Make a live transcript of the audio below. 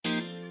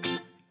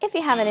If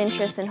you have an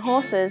interest in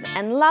horses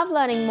and love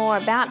learning more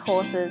about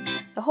horses,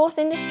 the horse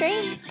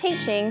industry,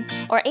 teaching,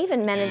 or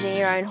even managing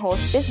your own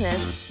horse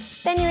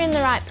business, then you're in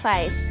the right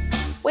place.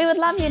 We would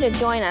love you to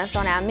join us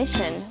on our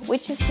mission,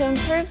 which is to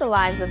improve the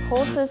lives of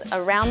horses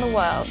around the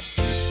world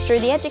through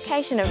the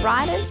education of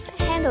riders,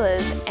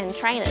 handlers, and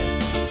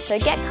trainers. So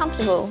get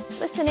comfortable,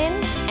 listen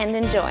in, and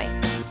enjoy.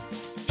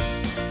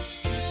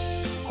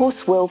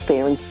 Horse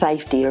welfare and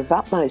safety are of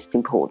utmost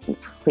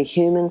importance where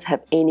humans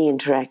have any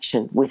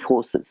interaction with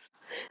horses.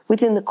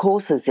 Within the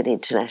courses at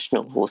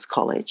International Horse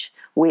College,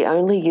 we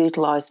only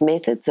utilise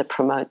methods that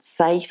promote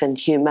safe and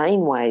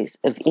humane ways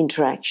of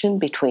interaction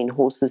between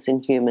horses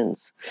and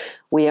humans.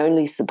 We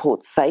only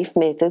support safe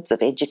methods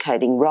of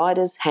educating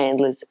riders,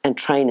 handlers and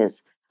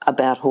trainers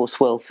about horse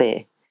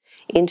welfare.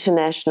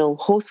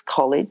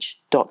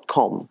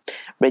 internationalhorsecollege.com,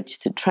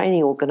 registered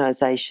training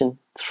organisation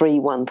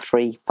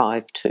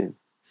 31352.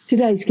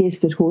 Today's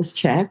guest at Horse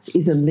Chats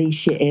is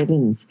Allecia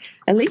Evans.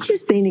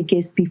 Allecia's been a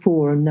guest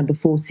before on number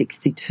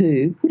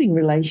 462, putting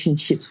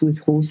relationships with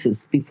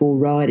horses before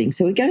riding.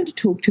 So we're going to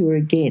talk to her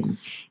again.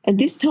 And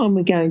this time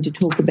we're going to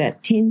talk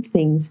about 10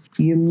 things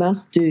you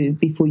must do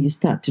before you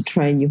start to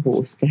train your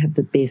horse to have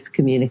the best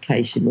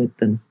communication with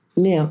them.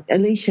 Now,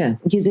 Allecia,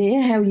 you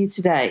there? How are you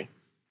today?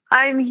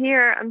 I'm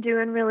here. I'm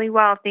doing really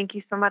well. Thank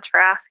you so much for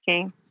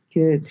asking.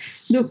 Good.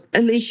 Look,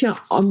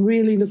 Allecia, I'm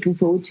really looking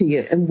forward to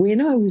you. And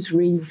when I was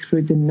reading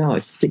through the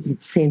notes that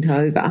you'd sent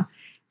over,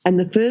 and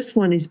the first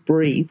one is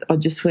breathe, I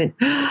just went,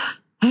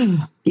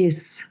 oh,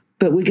 yes.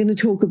 But we're going to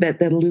talk about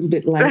that a little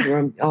bit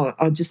later.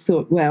 I just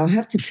thought, wow, I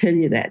have to tell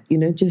you that,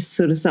 just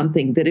sort of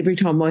something that every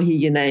time I hear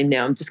your name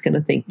now, I'm just going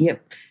to think,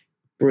 yep,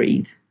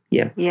 breathe.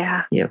 Yep.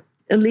 Yeah. Yep.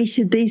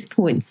 Allecia, these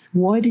points,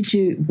 why did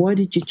you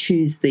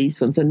choose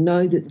these ones? I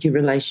know that your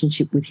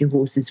relationship with your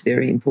horse is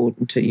very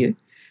important to you.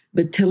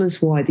 But tell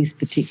us why this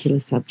particular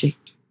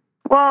subject.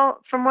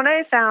 Well, from what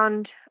I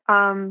found,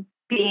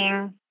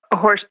 being a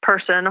horse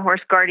person, a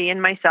horse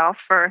guardian myself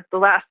for the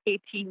last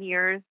 18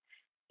 years,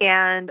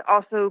 and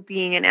also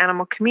being an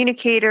animal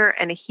communicator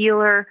and a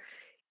healer,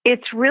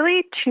 it's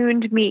really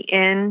tuned me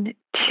in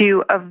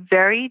to a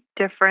very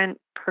different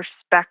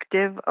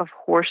perspective of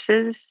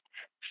horses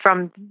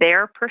from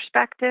their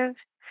perspective.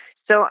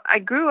 So I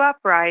grew up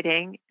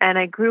riding, and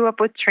I grew up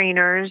with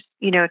trainers,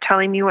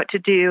 telling me what to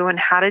do and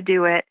how to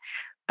do it.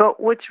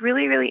 But what's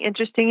really, really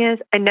interesting is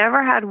I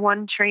never had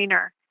one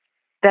trainer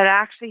that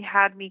actually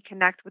had me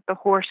connect with the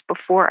horse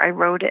before I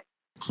rode it.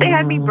 They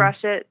had me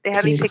brush it. They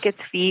had me pick its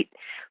feet.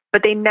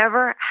 But they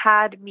never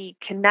had me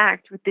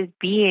connect with this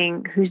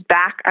being whose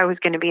back I was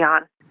going to be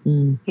on,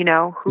 who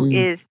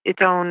is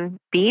its own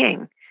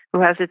being,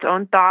 who has its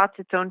own thoughts,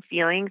 its own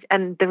feelings.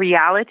 And the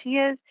reality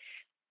is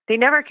they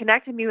never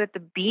connected me with the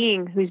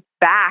being whose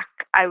back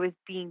I was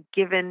being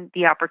given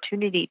the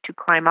opportunity to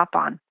climb up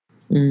on.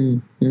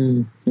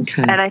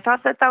 Okay. And I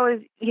thought that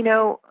was,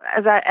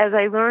 as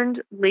I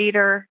learned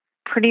later,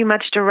 pretty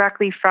much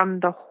directly from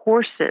the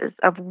horses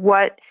of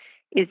what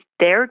is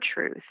their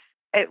truth,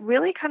 it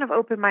really kind of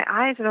opened my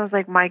eyes. And I was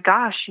like, my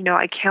gosh,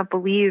 I can't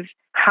believe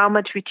how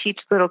much we teach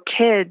little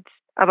kids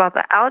about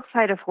the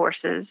outside of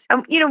horses.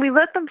 And, we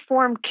let them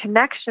form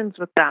connections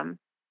with them,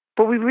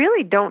 but we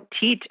really don't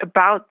teach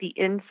about the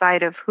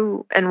inside of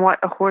who and what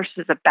a horse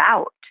is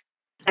about.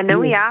 And then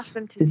we ask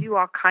them to do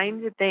all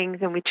kinds of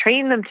things, and we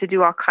train them to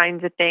do all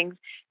kinds of things.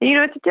 And,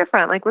 it's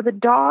different. Like with a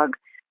dog,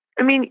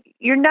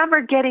 you're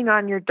never getting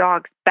on your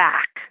dog's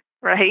back,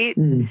 right?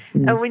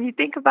 Mm-hmm. And when you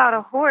think about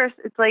a horse,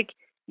 it's like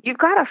you've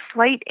got a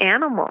flight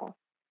animal.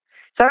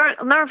 So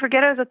I'll never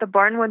forget, I was at the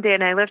barn one day,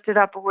 and I lifted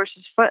up a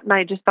horse's foot, and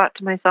I just thought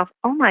to myself,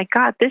 oh, my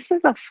God, this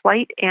is a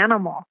flight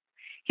animal.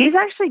 He's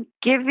actually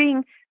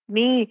giving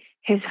me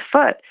his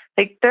foot.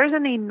 Like there's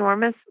an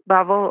enormous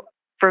level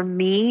for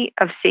me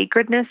of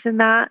sacredness in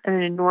that, and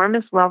an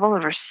enormous level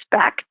of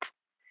respect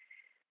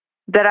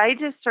that I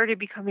just started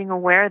becoming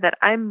aware that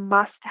I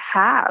must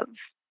have.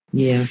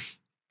 Yeah.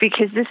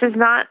 Because this is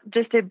not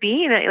just a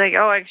being that like,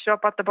 I show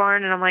up at the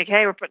barn and I'm like,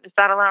 hey, we're putting a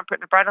saddle on, I'm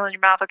putting a bridle in your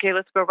mouth. Okay,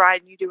 let's go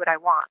ride and you do what I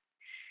want.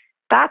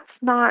 That's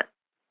not,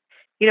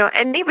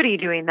 anybody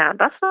doing that.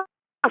 That's not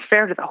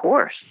fair to the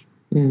horse.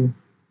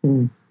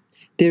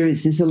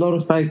 There's a lot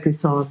of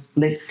focus on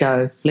let's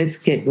go, let's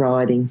get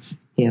riding.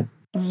 Yeah.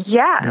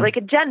 Yeah, like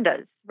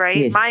agendas, right?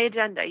 Yes. My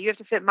agenda. You have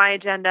to fit my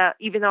agenda,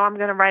 even though I'm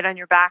going to ride on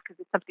your back because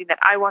it's something that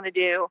I want to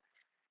do.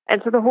 And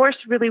so the horse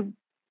really,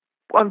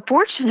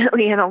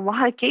 unfortunately, in a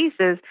lot of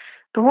cases,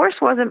 the horse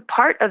wasn't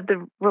part of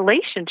the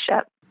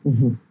relationship.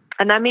 Mm-hmm.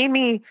 And that made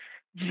me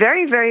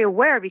very, very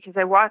aware because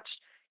I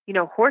watched,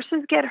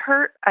 horses get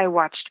hurt. I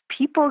watched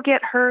people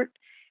get hurt.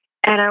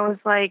 And I was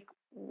like,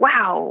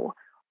 wow,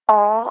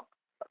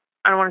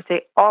 I don't want to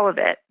say all of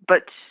it,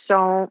 but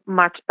so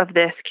much of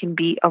this can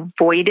be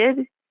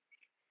avoided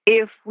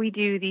if we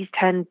do these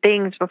 10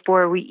 things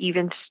before we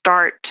even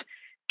start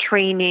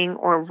training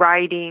or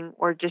riding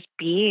or just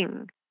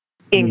being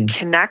in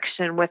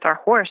connection with our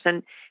horse.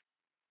 And,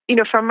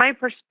 from my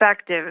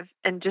perspective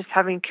and just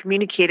having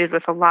communicated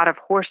with a lot of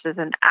horses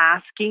and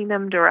asking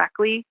them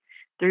directly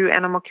through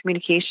animal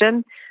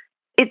communication,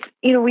 it's,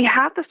 we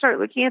have to start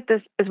looking at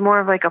this as more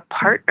of like a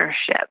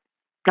partnership,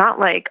 not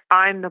like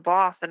I'm the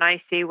boss and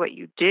I say what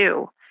you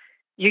do.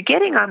 You're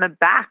getting on the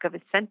back of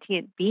a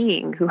sentient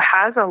being who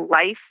has a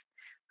life,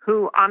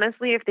 who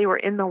honestly, if they were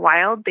in the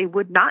wild, they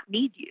would not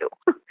need you,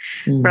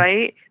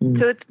 right?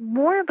 So it's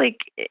more like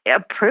a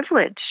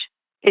privilege.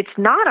 It's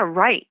not a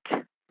right.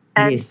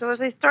 And Yes. so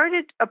as I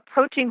started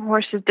approaching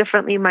horses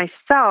differently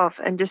myself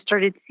and just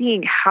started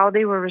seeing how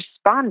they were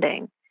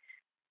responding,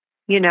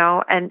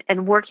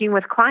 and working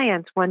with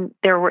clients when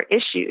there were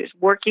issues,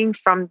 working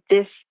from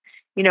this,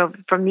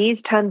 from these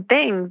 10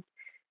 things,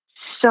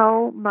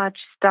 so much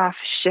stuff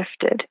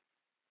shifted.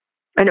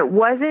 And it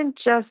wasn't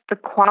just the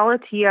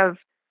quality of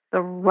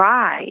the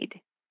ride,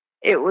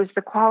 it was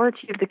the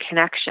quality of the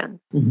connection.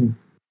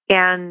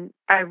 And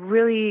I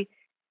really,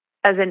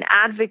 as an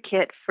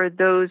advocate for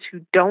those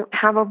who don't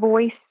have a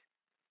voice,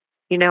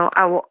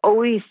 I will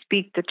always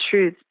speak the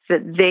truth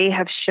that they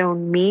have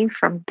shown me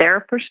from their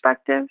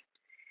perspective.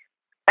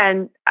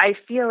 And I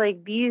feel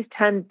like these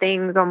 10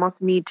 things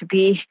almost need to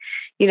be,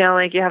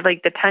 like you have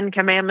like the 10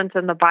 commandments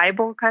in the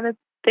Bible kind of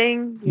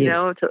thing,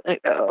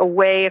 a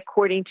way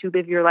according to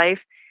live your life.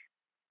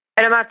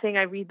 And I'm not saying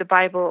I read the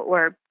Bible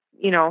or,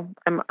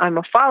 I'm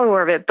a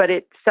follower of it, but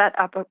it set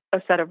up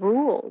a set of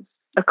rules,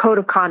 a code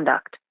of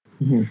conduct.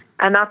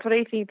 And that's what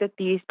I think that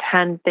these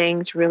 10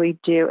 things really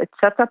do. It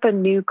sets up a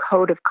new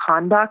code of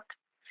conduct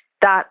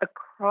that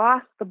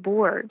across the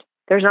board,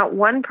 there's not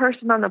one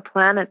person on the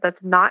planet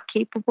that's not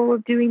capable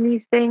of doing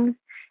these things,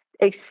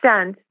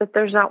 except that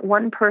there's not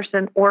one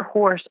person or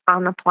horse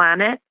on the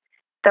planet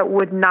that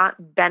would not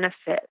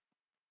benefit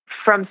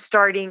from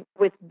starting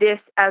with this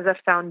as a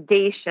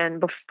foundation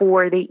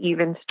before they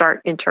even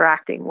start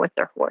interacting with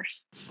their horse.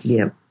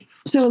 Yeah.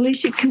 So,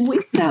 Allecia, can we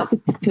start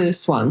with the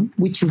first one,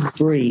 which is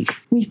breathe?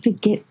 We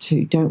forget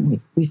to, don't we?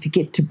 We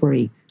forget to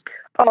breathe.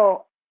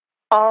 Oh,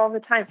 all the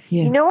time.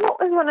 Yeah. You know what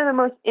was one of the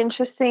most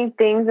interesting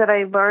things that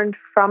I learned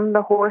from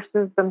the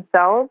horses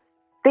themselves?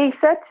 They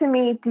said to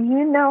me, do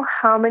you know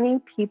how many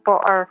people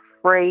are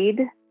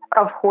afraid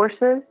of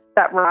horses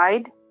that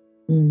ride?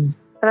 And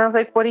I was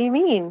like, what do you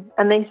mean?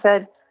 And they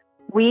said,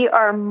 we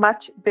are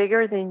much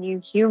bigger than you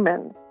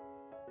humans.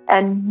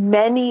 And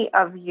many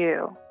of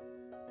you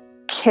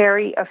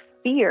carry a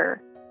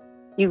fear.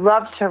 You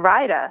love to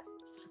ride us,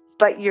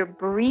 but you're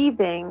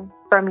breathing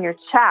from your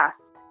chest,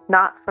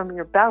 not from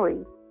your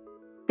belly,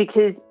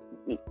 because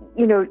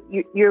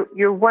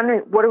you're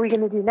wondering, what are we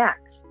going to do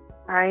next,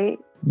 right?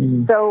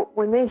 So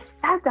when they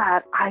said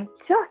that, I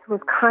just was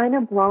kind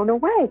of blown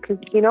away because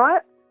you know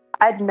what?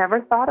 I'd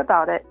never thought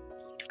about it.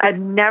 I'd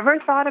never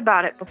thought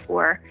about it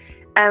before.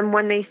 And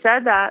when they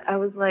said that, I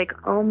was like,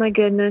 oh my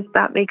goodness,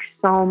 that makes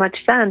so much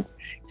sense.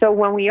 So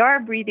when we are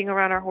breathing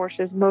around our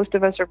horses, most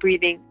of us are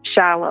breathing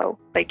shallow,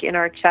 like in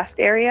our chest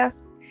area.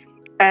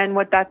 And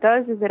what that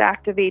does is it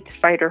activates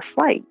fight or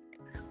flight.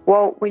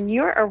 Well, when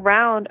you're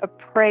around a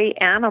prey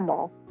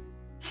animal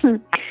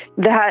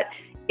that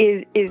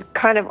is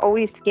kind of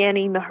always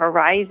scanning the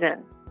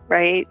horizon,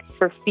 right,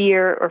 for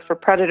fear or for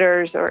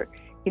predators or,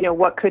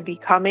 what could be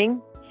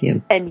coming,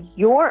 and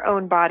your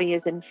own body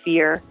is in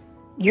fear,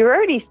 you're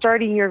already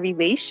starting your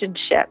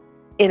relationship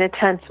in a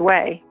tense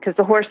way because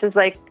the horse is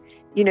like,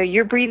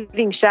 you're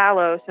breathing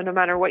shallow. So no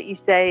matter what you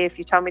say, if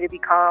you tell me to be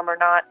calm or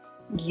not,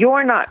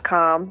 you're not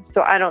calm.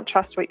 So I don't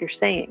trust what you're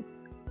saying.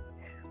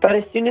 But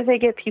as soon as I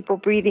get people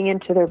breathing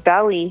into their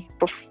belly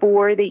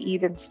before they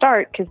even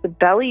start, because the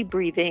belly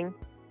breathing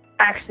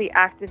actually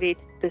activates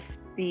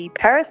the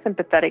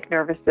parasympathetic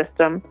nervous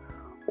system,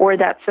 or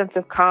that sense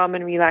of calm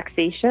and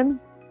relaxation,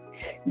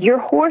 your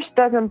horse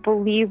doesn't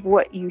believe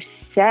what you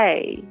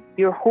say.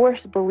 Your horse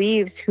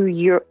believes who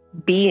you're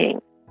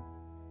being.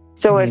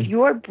 So if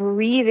you're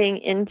breathing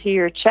into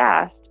your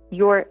chest,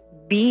 you're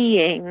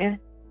being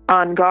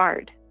on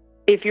guard.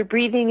 If you're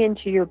breathing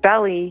into your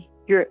belly,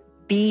 you're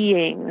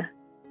being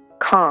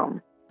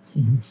calm.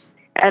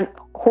 And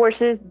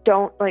horses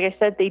don't, like I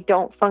said, they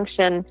don't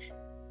function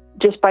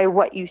just by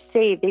what you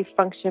say. They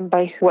function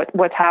by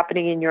what's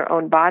happening in your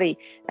own body.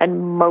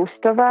 And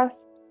most of us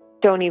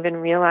don't even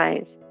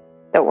realize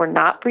that we're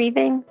not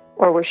breathing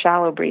or we're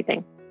shallow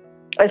breathing,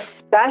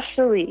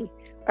 especially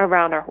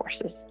around our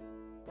horses.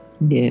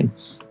 Yeah.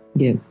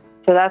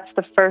 So that's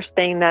the first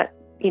thing that,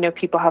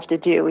 people have to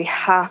do. We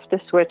have to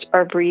switch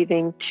our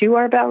breathing to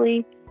our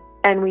belly,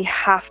 and we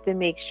have to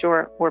make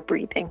sure we're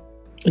breathing.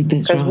 That's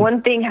Because right.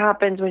 one thing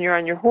happens when you're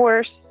on your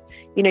horse,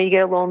 you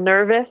get a little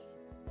nervous.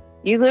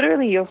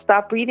 You'll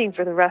stop breathing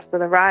for the rest of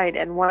the ride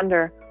and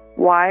wonder,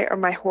 why are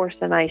my horse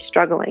and I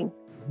struggling?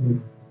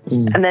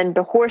 And then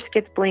the horse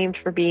gets blamed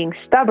for being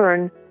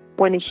stubborn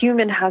when the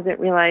human hasn't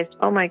realized,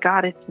 oh my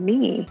God, it's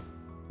me.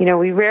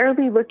 We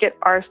rarely look at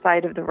our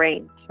side of the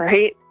reins,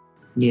 right?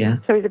 Yeah.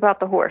 So it's about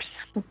the horse.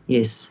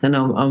 Yes. And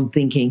I'm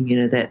thinking,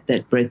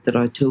 that breath that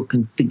I took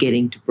and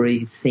forgetting to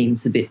breathe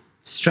seems a bit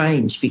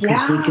strange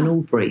because we can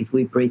all breathe.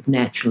 We breathe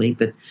naturally,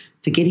 but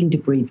forgetting to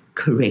breathe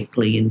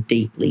correctly and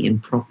deeply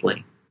and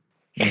properly.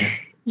 Yeah.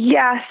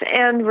 Yes.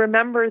 And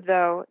remember,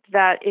 though,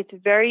 that it's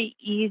very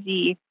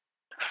easy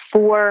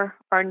for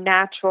our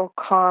natural,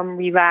 calm,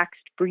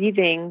 relaxed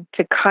breathing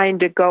to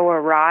kind of go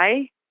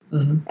awry,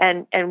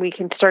 and we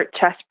can start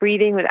chest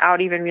breathing without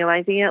even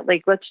realizing it.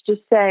 Like, let's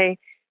just say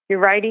you're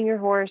riding your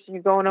horse and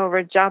you're going over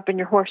a jump and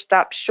your horse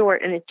stops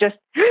short and it just,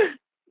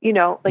 you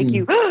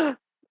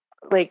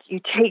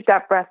take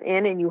that breath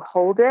in and you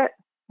hold it.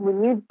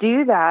 When you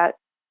do that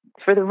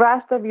for the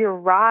rest of your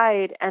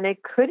ride, and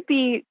it could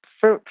be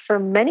for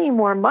many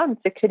more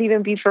months, it could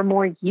even be for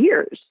more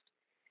years,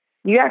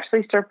 you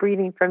actually start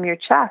breathing from your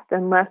chest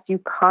unless you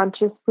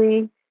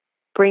consciously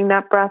bring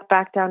that breath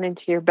back down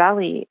into your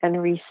belly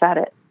and reset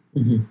it.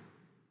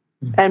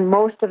 And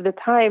most of the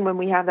time when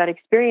we have that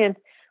experience,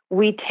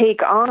 we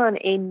take on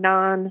a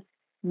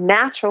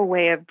non-natural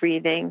way of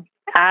breathing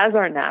as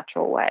our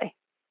natural way,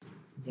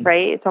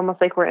 right? It's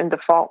almost like we're in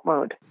default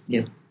mode.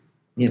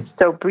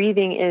 So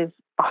breathing is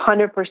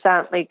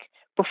 100%, like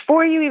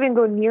before you even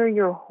go near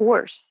your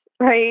horse,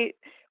 right?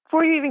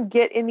 Before you even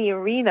get in the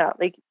arena,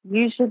 like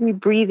you should be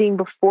breathing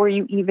before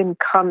you even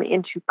come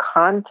into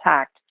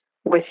contact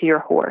with your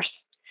horse,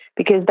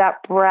 because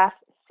that breath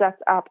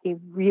sets up a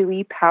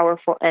really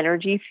powerful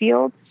energy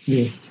field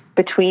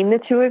between the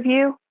two of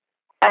you.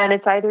 And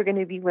it's either going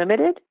to be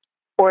limited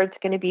or it's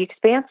going to be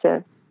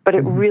expansive. But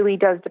it really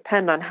does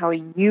depend on how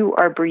you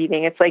are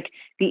breathing. It's like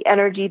the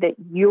energy that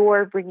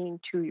you're bringing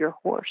to your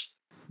horse.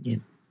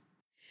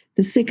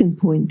 The second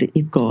point that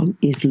you've got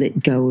is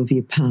let go of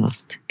your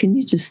past. Can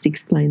you just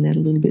explain that a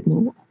little bit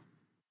more?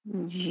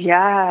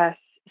 Yes.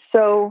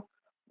 So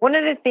one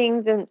of the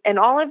things, and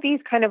all of these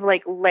kind of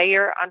like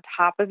layer on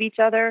top of each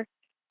other.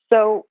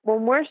 So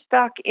when we're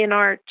stuck in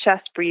our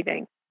chest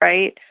breathing,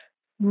 right,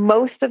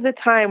 most of the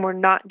time we're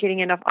not getting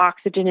enough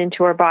oxygen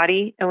into our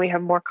body and we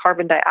have more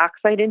carbon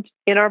dioxide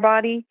in our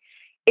body.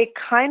 It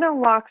kind of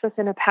locks us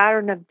in a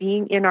pattern of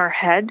being in our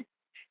head.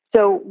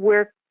 So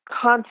we're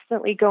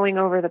constantly going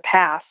over the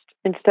past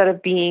instead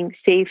of being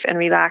safe and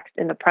relaxed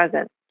in the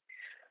present.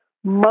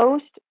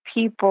 Most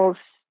people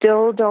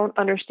still don't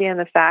understand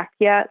the fact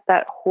yet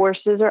that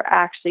horses are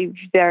actually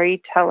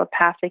very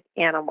telepathic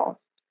animals.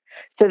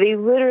 So they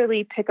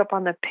literally pick up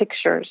on the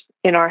pictures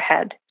in our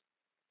head.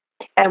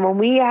 And when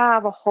we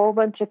have a whole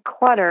bunch of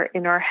clutter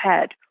in our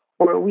head,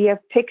 or we have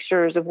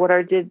pictures of what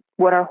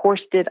our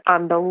horse did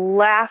on the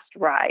last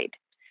ride,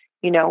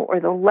 or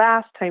the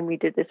last time we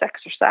did this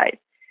exercise,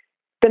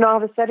 then all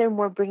of a sudden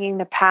we're bringing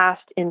the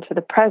past into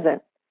the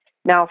present.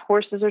 Now, if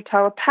horses are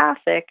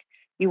telepathic,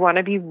 you want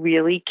to be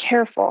really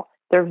careful.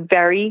 They're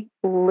very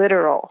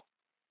literal.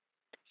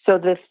 So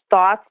the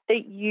thoughts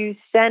that you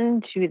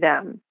send to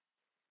them,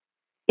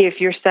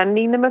 if you're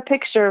sending them a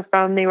picture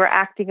from they were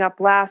acting up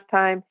last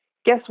time,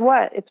 guess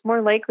what? It's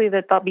more likely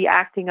that they'll be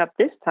acting up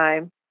this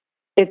time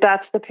if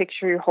that's the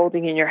picture you're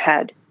holding in your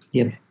head.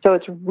 So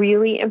it's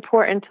really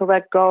important to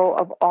let go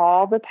of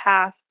all the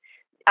past.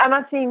 I'm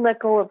not saying let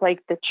go of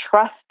like the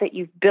trust that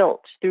you've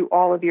built through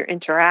all of your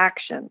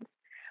interactions.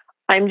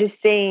 I'm just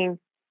saying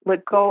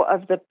let go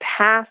of the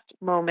past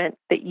moment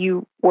that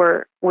you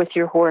were with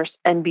your horse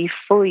and be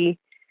fully,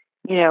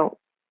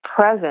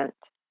 present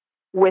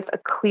with a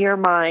clear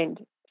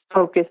mind,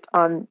 focused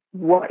on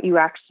what you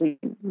actually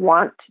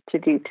want to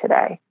do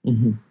today.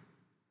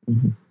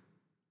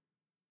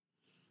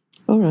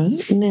 All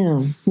right.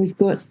 Now, we've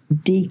got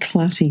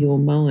declutter your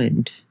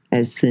mind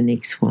as the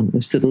next one.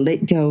 We've sort of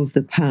let go of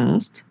the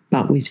past,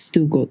 but we've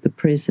still got the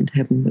present,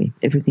 haven't we?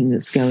 Everything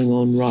that's going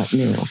on right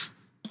now.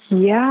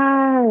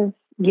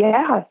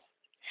 Yes.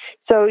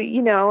 So,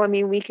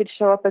 we could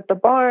show up at the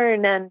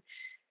barn and,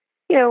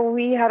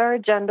 we had our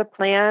agenda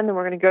plan and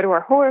we're going to go to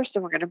our horse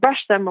and we're going to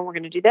brush them and we're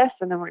going to do this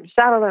and then we're going to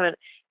saddle them.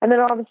 And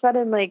then all of a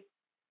sudden, like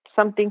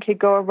something could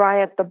go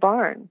awry at the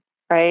barn,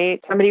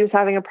 right? Somebody was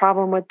having a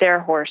problem with their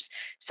horse.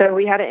 So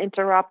we had to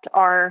interrupt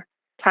our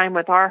time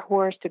with our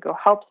horse to go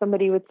help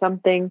somebody with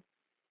something.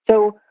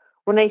 So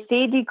when I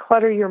say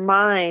declutter your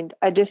mind,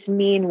 I just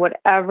mean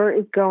whatever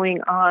is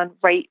going on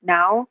right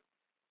now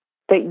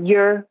that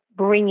you're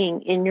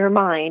bringing in your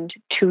mind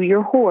to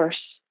your horse,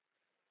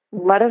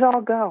 let it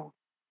all go.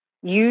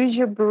 Use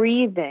your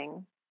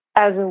breathing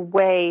as a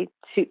way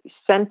to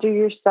center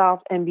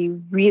yourself and be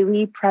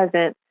really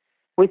present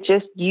with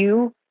just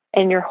you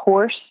and your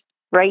horse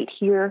right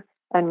here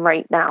and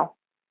right now.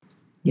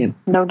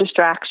 No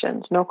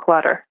distractions, no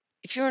clutter.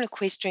 If you're an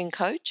equestrian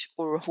coach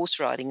or a horse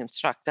riding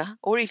instructor,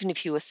 or even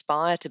if you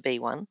aspire to be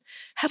one,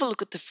 have a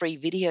look at the free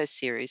video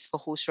series for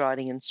horse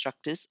riding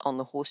instructors on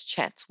the Horse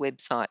Chats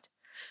website.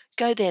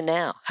 Go there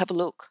now, have a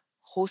look,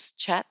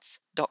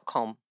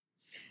 horsechats.com.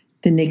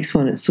 The next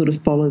one, it sort of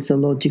follows a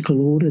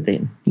logical order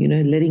then,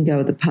 letting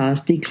go of the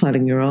past,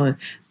 decluttering your own,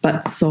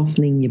 but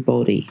softening your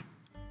body.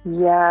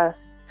 Yes.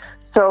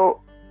 So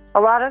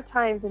a lot of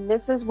times, and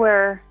this is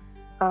where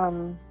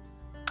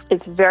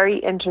it's very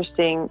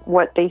interesting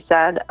what they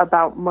said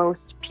about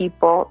most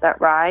people that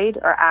ride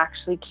are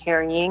actually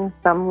carrying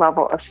some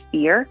level of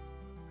fear.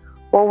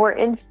 When we're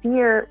in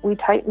fear, we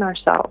tighten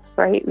ourselves,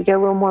 right? We get a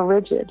little more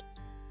rigid.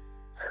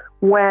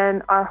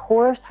 When our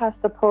horse has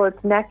to pull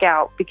its neck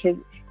out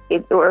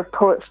or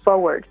pull it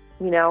forward,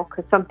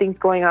 because something's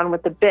going on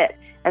with the bit,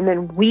 and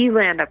then we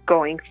land up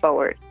going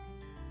forward,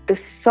 the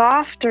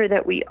softer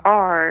that we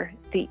are,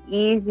 the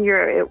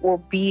easier it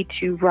will be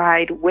to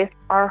ride with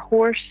our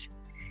horse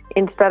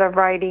instead of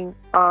riding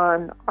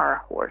on our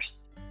horse.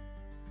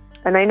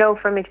 And I know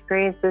from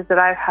experiences that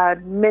I've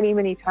had many,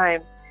 many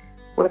times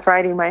with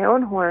riding my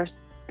own horse,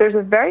 there's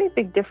a very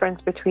big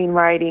difference between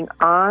riding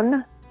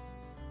on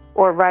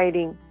or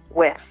riding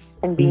with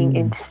and being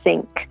in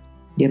sync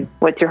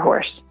with your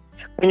horse.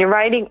 When you're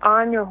riding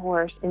on your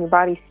horse and your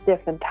body's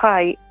stiff and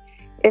tight,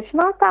 it's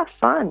not that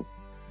fun.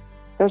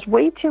 There's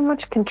way too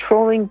much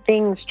controlling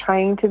things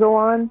trying to go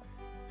on.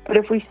 But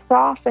if we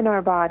soften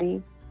our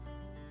body,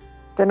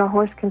 then a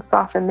horse can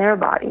soften their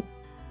body.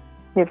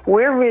 If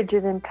we're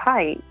rigid and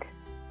tight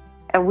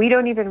and we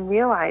don't even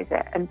realize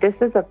it, and this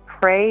is a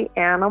prey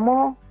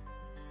animal,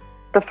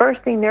 the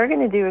first thing they're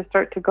going to do is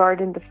start to guard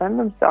and defend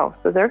themselves.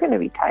 So they're going to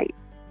be tight,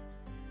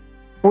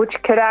 which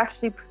could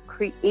actually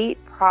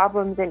create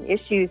problems and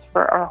issues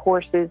for our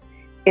horses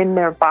in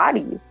their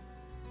bodies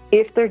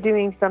if they're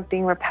doing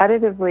something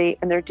repetitively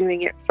and they're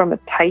doing it from a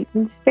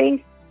tightened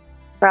space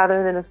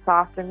rather than a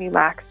soft and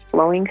relaxed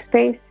flowing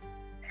space.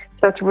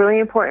 So it's really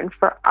important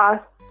for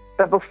us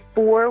that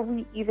before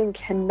we even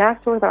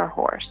connect with our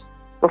horse,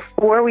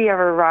 before we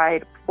ever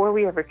ride, before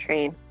we ever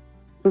train,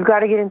 we've got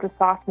to get into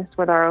softness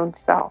with our own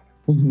self.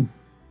 Mm-hmm.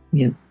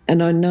 Yeah.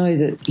 And I know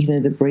that,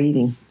 the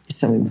breathing is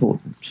so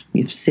important.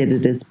 You've said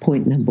it as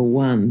point number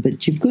 1,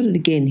 but you've got it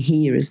again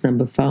here as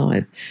number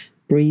 5.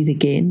 Breathe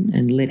again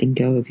and letting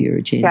go of your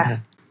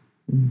agenda.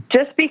 Yeah.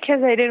 Just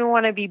because I didn't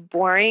want to be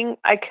boring,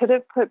 I could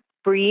have put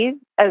breathe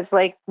as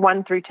like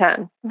 1 through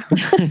 10.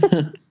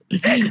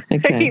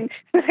 Okay. I mean,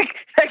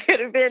 that could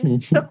have been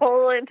the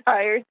whole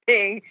entire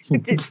thing.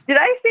 Did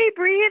I say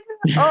breathe?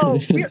 Oh,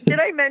 did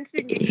I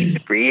mention you need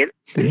to breathe?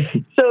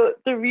 So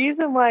the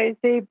reason why I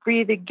say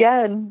breathe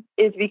again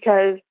is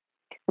because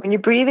when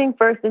you're breathing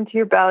first into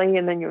your belly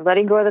and then you're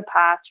letting go of the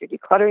past, you're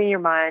decluttering your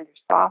mind,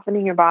 you're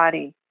softening your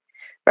body,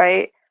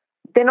 right?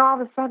 Then all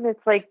of a sudden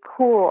it's like,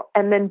 cool.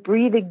 And then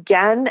breathe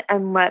again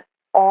and let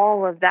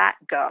all of that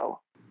go,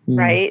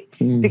 right?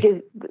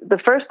 Because the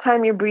first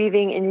time you're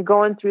breathing and you're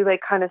going through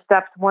like kind of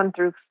steps 1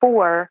 through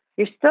 4,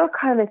 you're still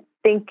kind of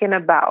thinking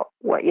about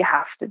what you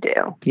have to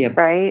do,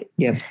 right?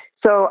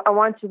 So I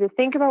want you to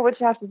think about what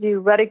you have to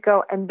do, let it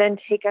go, and then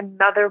take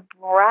another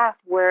breath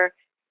where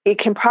it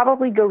can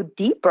probably go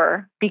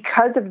deeper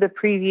because of the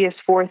previous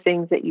 4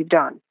 things that you've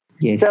done.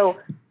 Yes. So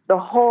the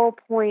whole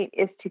point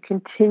is to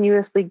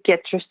continuously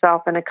get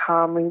yourself in a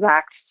calm,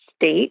 relaxed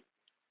state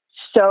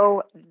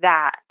so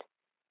that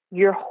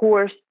your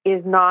horse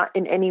is not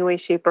in any way,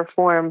 shape, or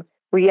form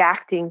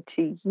reacting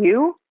to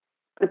you,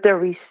 but they're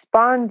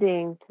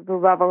responding to the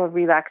level of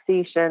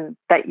relaxation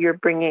that you're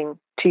bringing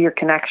to your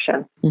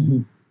connection.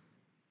 Mm-hmm.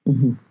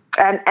 Mm-hmm.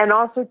 And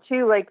also,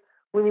 too, like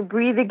when you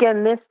breathe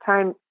again this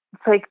time,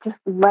 it's like just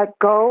let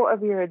go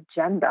of your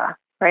agenda,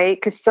 right?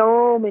 Because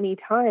so many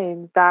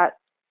times that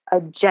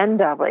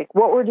agenda, like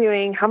what we're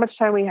doing, how much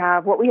time we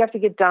have, what we have to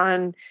get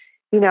done,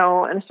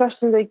 and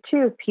especially like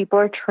too, if people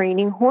are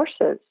training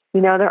horses,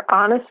 they're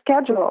on a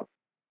schedule.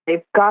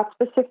 They've got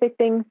specific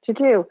things to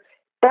do.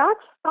 That's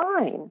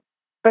fine.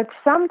 But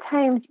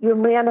sometimes you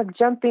may end up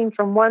jumping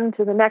from one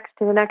to the next,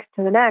 to the next,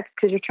 to the next,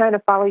 because you're trying to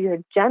follow your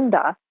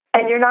agenda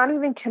and you're not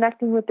even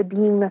connecting with the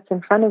being that's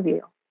in front of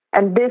you.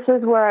 And this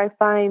is where I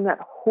find that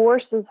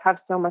horses have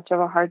so much of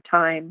a hard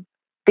time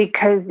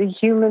because the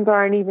humans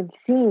aren't even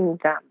seeing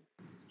them.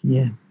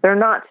 Yeah. They're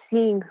not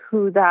seeing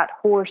who that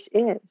horse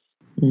is.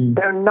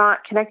 They're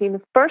not connecting.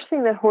 The first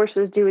thing that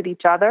horses do with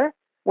each other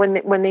when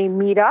they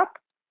meet up,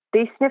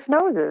 they sniff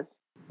noses,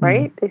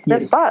 right? They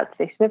sniff butts,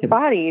 they sniff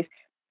bodies.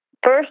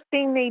 First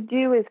thing they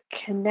do is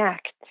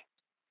connect.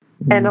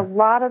 And a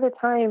lot of the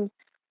times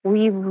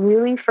we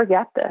really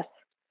forget this.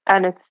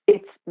 And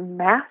it's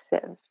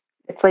massive.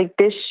 It's like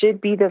this should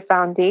be the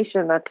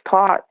foundation that's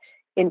taught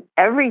in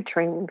every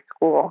training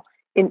school,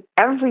 in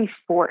every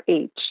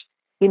 4-H,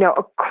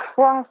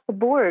 across the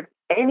board,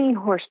 any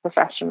horse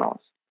professionals,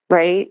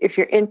 right? If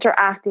you're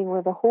interacting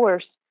with a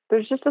horse,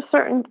 there's just a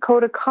certain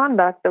code of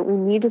conduct that we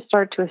need to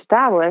start to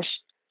establish.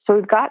 So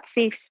we've got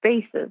safe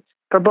spaces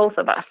for both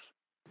of us.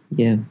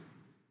 Yeah.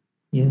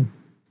 Yeah.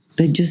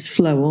 They just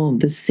flow on.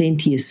 The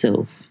center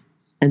yourself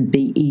and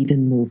be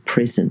even more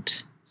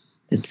present.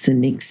 That's the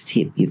next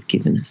tip you've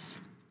given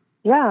us.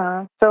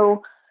 Yeah.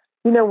 So,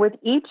 with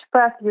each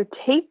breath you're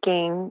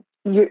taking,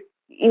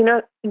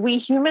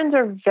 we humans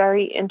are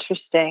very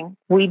interesting.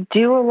 We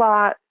do a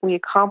lot. We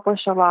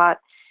accomplish a lot.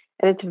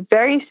 And it's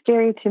very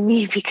scary to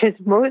me because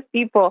most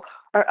people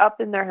are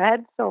up in their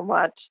head so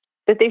much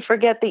that they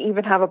forget they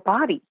even have a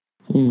body,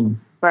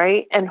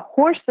 right? And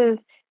horses,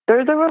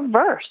 they're the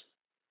reverse.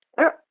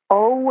 They're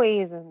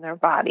always in their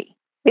body.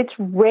 It's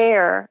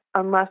rare,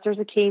 unless there's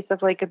a case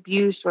of like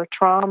abuse or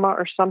trauma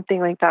or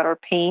something like that, or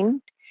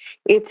pain.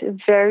 It's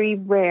very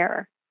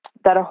rare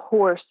that a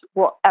horse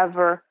will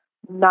ever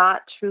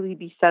not truly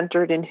be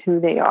centered in who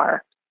they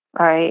are,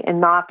 right? And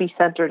not be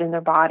centered in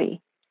their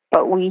body.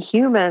 But we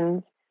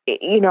humans,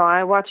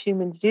 I watch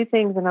humans do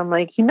things and I'm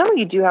like,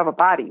 you do have a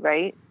body,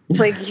 right?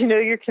 Like,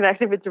 you're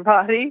connected with your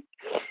body.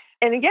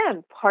 And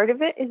again, part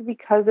of it is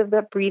because of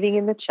the breathing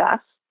in the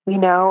chest,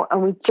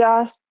 and we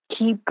just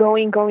keep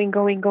going.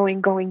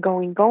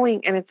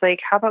 And it's like,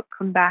 how about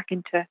come back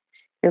into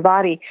your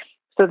body?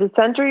 So to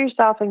center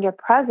yourself and get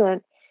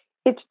present,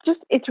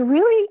 it's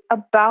really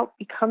about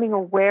becoming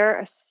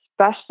aware,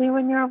 especially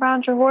when you're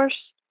around your horse.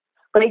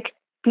 Like,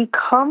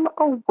 become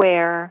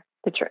aware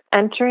that you're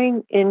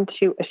entering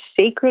into a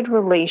sacred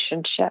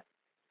relationship,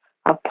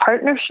 a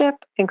partnership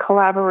and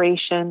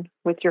collaboration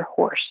with your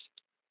horse.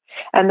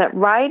 And that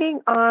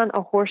riding on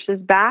a horse's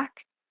back,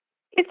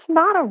 it's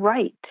not a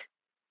right.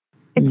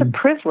 It's a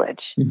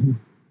privilege. Mm-hmm.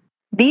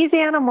 These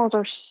animals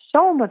are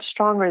so much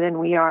stronger than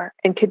we are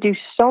and could do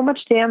so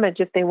much damage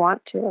if they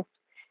want to.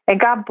 And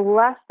God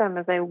bless them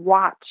as I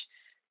watch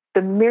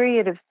the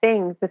myriad of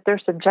things that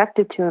they're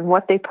subjected to and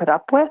what they put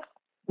up with,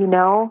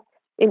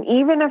 And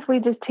even if we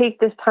just take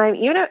this time,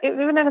 even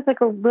if it's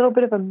like a little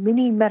bit of a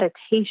mini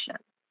meditation,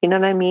 you know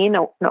what I mean?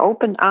 An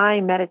open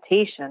eye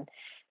meditation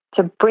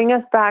to bring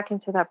us back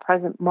into that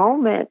present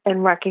moment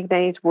and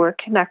recognize we're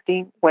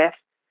connecting with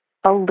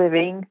a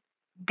living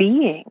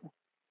being.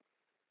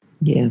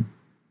 Yeah.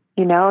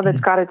 That's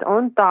got its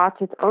own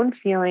thoughts, its own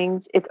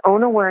feelings, its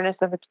own awareness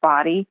of its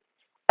body.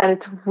 And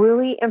it's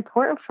really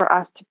important for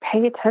us to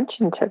pay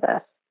attention to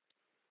this.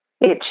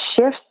 It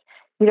shifts.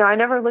 I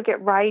never look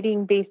at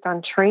riding based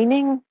on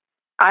training.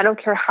 I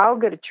don't care how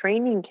good a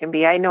training can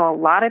be. I know a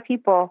lot of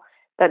people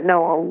that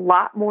know a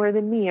lot more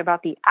than me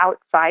about the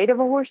outside of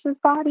a horse's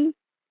body.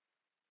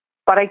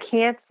 But I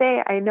can't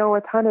say I know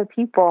a ton of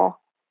people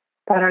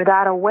that are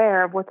that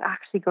aware of what's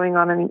actually going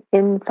on the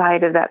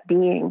inside of that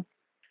being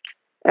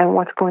and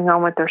what's going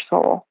on with their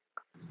soul.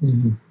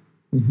 Mm-hmm.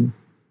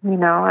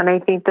 Mm-hmm. And I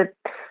think that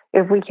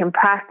if we can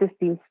practice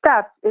these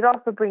steps, it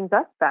also brings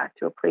us back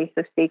to a place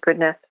of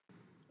sacredness,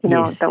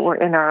 Yes. that we're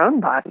in our own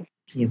body.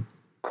 Yeah.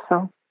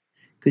 So,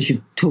 because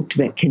you've talked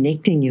about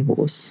connecting your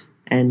horse,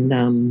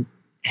 and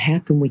how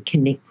can we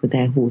connect with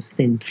our horse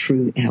then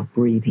through our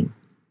breathing?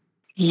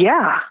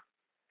 Yeah.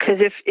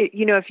 Because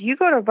if you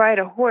go to ride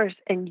a horse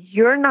and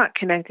you're not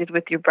connected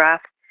with your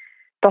breath,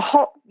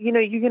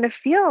 you're going to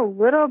feel a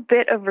little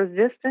bit of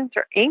resistance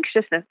or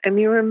anxiousness. I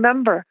mean,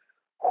 remember,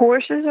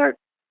 horses are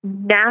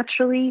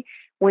naturally,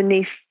 when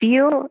they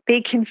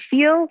can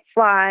feel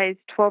flies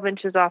 12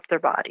 inches off their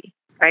body,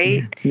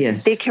 right? Yeah.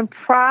 Yes. They can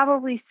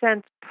probably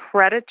sense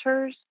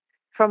predators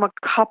from a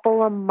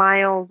couple of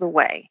miles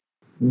away,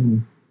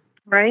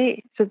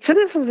 right? So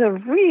this is a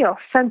real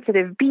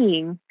sensitive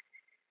being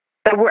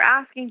that we're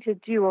asking to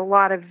do a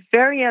lot of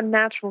very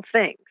unnatural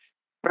things,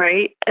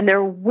 right? And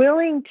they're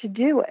willing to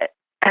do it.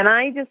 And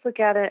I just look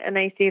at it and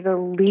I say the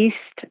least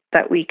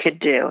that we could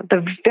do,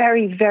 the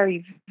very,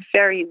 very,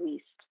 very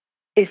least,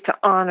 is to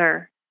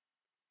honor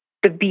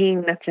the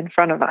being that's in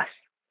front of us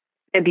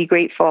and be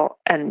grateful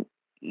and,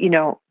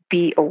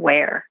 be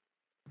aware.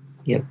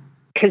 Yep.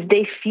 Because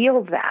they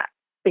feel that.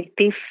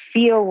 They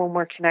feel when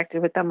we're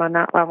connected with them on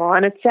that level.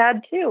 And it's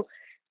sad too,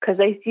 because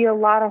I see a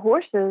lot of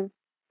horses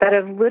that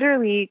have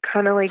literally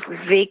kind of like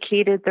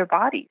vacated their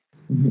bodies,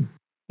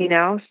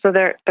 so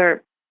they're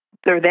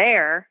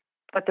there,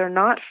 but they're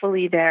not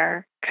fully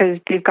there because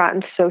they've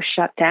gotten so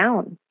shut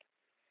down.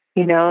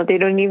 They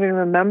don't even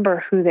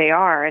remember who they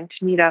are. And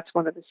to me, that's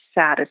one of the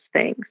saddest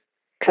things,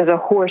 because a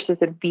horse is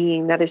a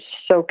being that is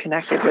so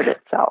connected with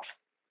itself.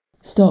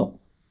 Stop.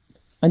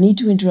 I need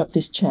to interrupt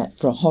this chat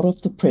for a hot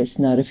off the press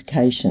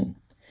notification.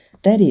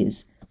 That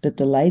is, that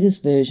the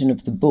latest version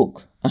of the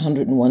book,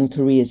 101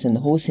 Careers in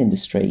the Horse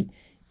Industry,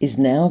 is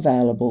now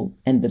available,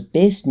 and the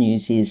best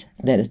news is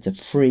that it's a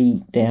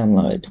free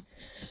download.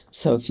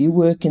 So if you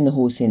work in the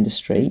horse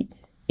industry,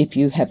 if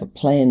you have a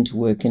plan to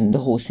work in the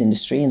horse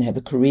industry and have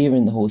a career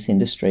in the horse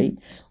industry,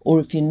 or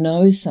if you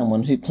know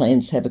someone who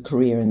plans to have a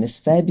career in this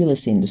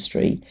fabulous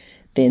industry,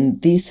 then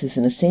this is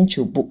an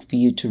essential book for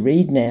you to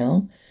read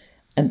now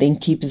and then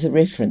keep as a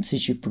reference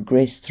as you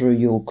progress through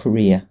your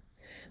career.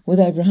 With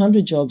over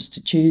 100 jobs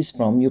to choose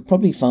from, you'll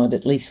probably find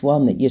at least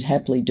one that you'd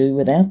happily do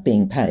without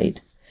being paid.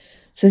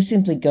 So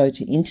simply go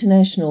to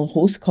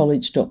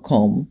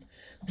internationalhorsecollege.com,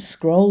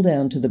 scroll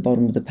down to the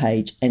bottom of the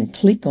page and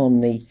click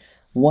on the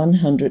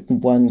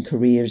 101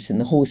 Careers in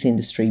the Horse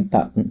Industry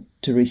button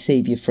to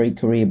receive your free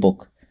career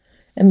book.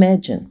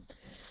 Imagine,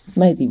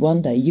 maybe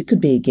one day you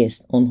could be a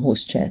guest on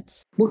Horse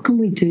Chats. What can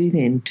we do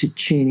then to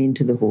tune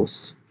into the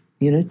horse?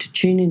 To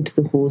tune into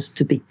the horse,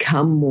 to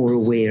become more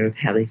aware of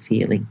how they're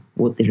feeling,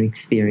 what they're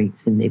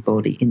experiencing in their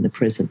body in the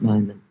present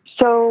moment.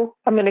 So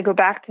I'm going to go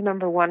back to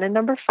number 1 and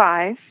number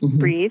 5,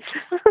 breathe.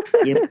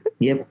 Yep.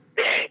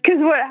 Because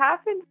what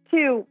happens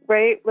too,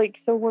 right?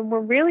 So when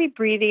we're really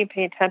breathing and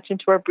paying attention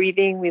to our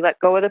breathing, we let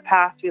go of the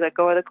past, we let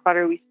go of the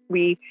clutter,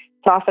 we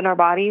soften our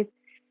bodies.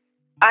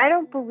 I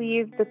don't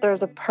believe that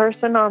there's a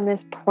person on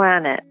this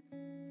planet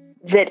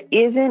that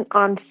isn't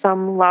on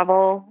some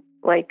level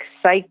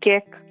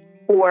psychic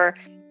or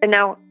And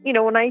now,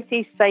 when I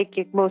say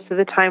psychic, most of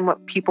the time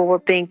what people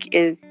will think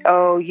is,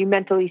 oh, you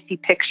mentally see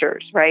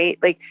pictures, right?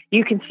 Like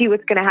you can see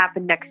what's going to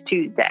happen next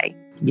Tuesday,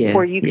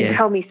 or you can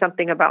tell me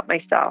something about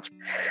myself.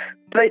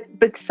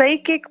 But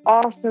psychic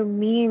also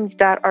means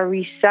that our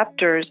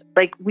receptors,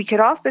 like we could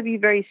also be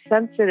very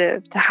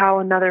sensitive to how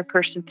another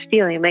person's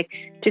feeling. Like,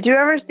 did you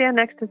ever stand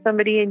next to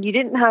somebody and you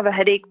didn't have a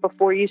headache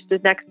before you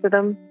stood next to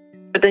them,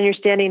 but then you're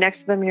standing next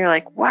to them and you're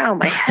like, wow,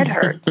 my head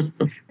hurts,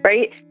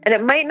 right? And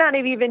it might not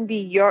have even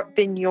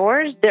been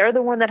yours. They're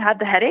the one that had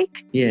the headache.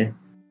 Yeah.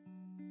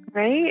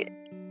 Right?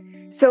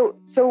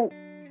 So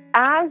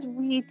as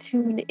we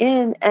tune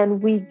in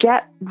and we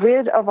get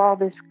rid of all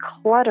this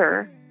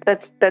clutter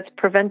that's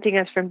preventing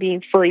us from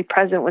being fully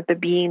present with the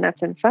being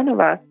that's in front of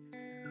us,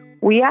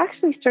 we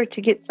actually start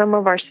to get some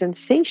of our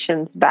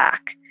sensations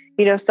back.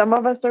 Some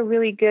of us are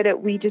really good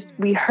at, we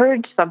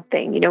heard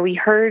something, we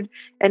heard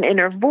an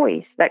inner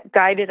voice that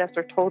guided us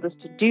or told us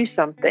to do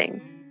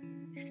something.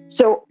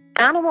 So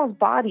animals'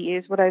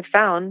 bodies, what I've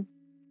found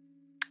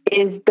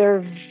is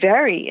they're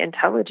very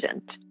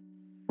intelligent,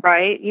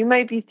 right? You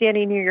might be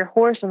standing near your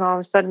horse and all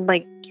of a sudden,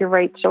 like, your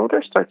right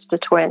shoulder starts to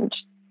twinge.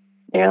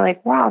 And you're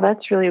like, wow,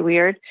 that's really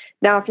weird.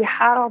 Now, if you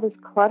had all this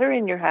clutter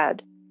in your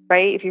head,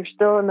 right, if you're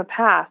still in the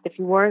past, if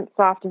you weren't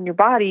soft in your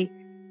body,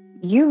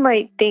 you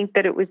might think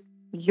that it was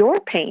your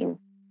pain,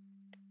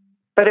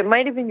 but it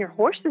might have been your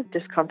horse's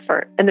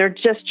discomfort. And they're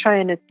just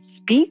trying to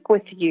speak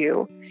with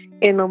you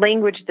in the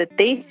language that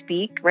they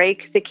speak, right?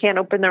 Because they can't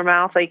open their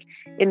mouth. Like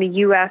in the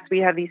U.S., we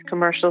have these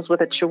commercials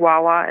with a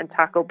Chihuahua and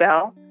Taco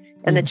Bell,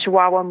 and the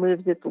Chihuahua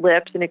moves its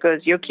lips and it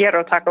goes, "Yo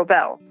quiero Taco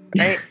Bell,"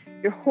 right?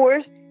 Your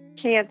horse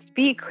can't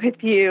speak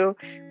with you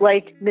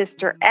like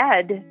Mr.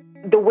 Ed,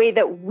 the way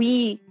that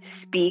we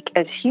speak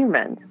as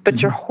humans, but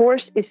your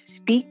horse is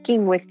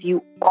speaking with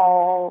you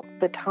all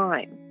the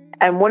time.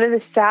 And one of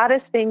the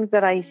saddest things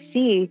that I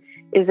see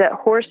is that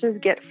horses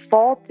get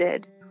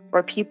faulted,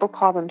 or people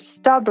call them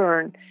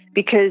stubborn,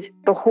 because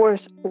the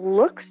horse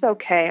looks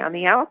okay on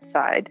the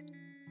outside,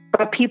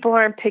 but people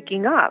aren't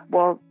picking up.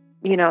 Well,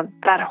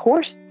 that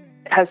horse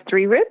has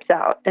 3 ribs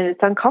out and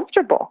it's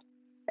uncomfortable.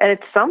 And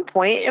at some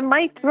point it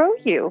might throw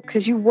you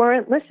because you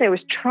weren't listening. It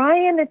was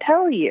trying to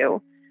tell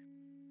you,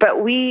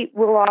 but we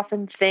will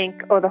often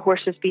think, oh, the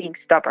horse is being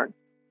stubborn.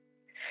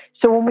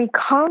 So when we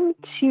come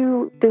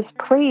to this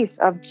place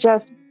of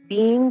just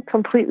being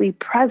completely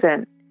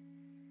present,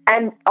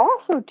 and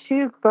also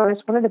too, Chloe,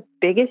 one of the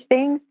biggest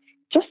things,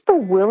 just the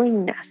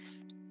willingness,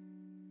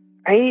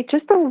 right?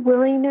 Just the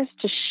willingness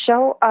to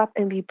show up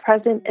and be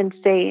present and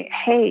say,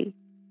 hey,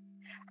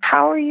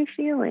 how are you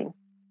feeling?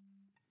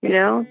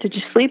 Did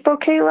you sleep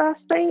okay last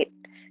night?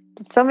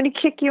 Did somebody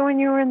kick you when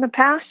you were in the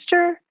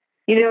pasture?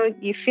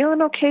 You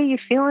feeling okay? You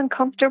feeling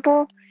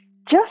comfortable?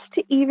 Just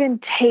to even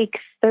take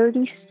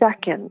 30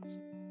 seconds,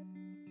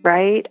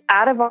 right,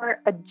 out of our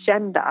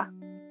agenda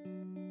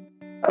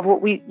of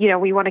what we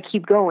want to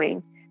keep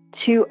going,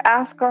 to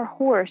ask our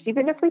horse,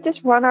 even if we just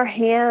run our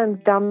hands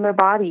down their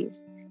bodies,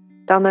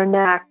 down their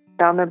neck,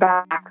 down their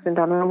backs, and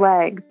down their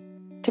legs,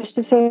 just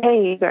to say,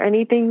 hey, is there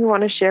anything you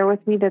want to share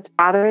with me that's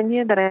bothering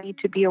you that I need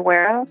to be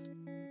aware of?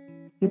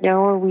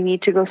 Or we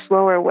need to go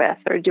slower with,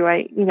 or do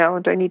I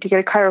need to get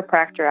a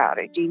chiropractor out,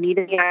 or do you need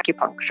any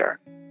acupuncture?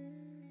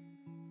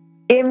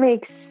 It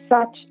makes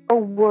such a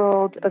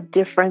world of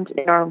difference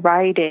in our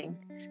riding,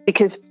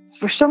 because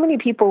for so many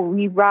people,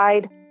 we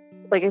ride,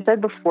 like I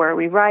said before,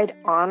 we ride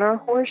on our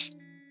horse,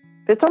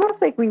 but it's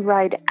almost like we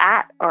ride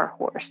at our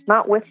horse,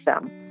 not with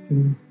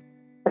them,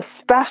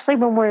 especially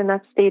when we're in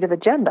that state of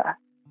agenda,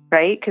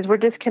 right? Because we're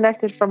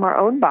disconnected from our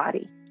own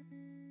body.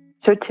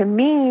 So to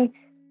me,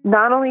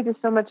 not only does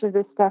so much of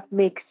this stuff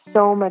make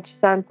so much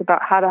sense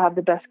about how to have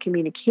the best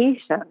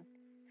communication,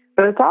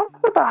 but it's also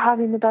about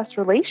having the best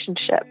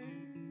relationship.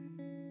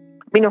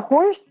 I mean, a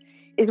horse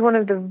is one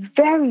of the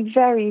very,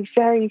 very,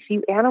 very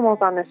few animals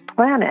on this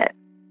planet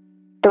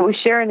that we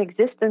share an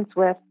existence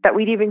with, that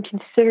we'd even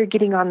consider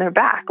getting on their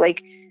back.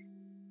 Like,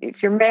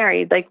 if you're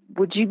married, like,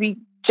 would you be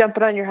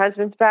jumping on your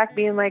husband's back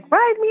being like,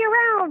 ride me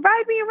around,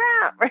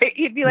 right?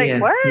 You'd be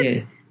like, what?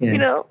 Yeah.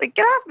 Like,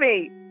 get off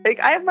me. Like,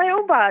 I have my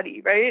own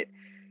body, right?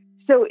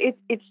 So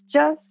it's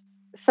just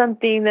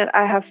something that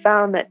I have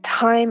found that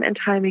time and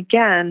time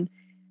again,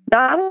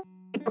 not only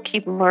people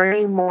keep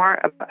learning more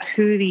about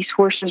who these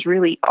horses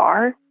really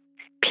are,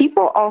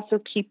 people also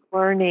keep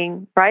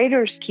learning,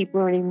 riders keep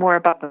learning more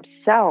about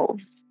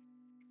themselves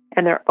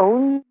and their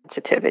own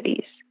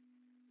sensitivities.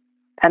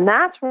 And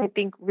that's where I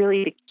think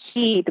really the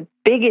key, the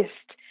biggest,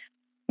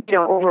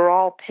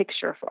 overall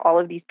picture for all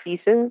of these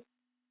pieces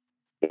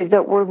is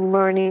that we're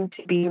learning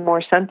to be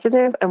more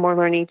sensitive and we're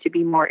learning to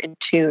be more in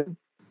tune.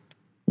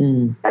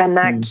 And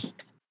that keeps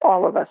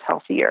all of us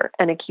healthier,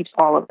 and it keeps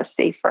all of us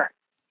safer.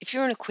 If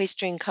you're an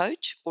equestrian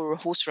coach or a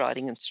horse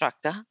riding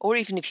instructor, or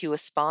even if you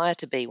aspire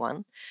to be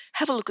one,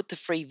 have a look at the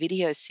free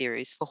video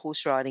series for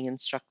horse riding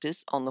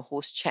instructors on the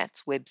Horse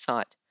Chats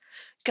website.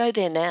 Go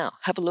there now,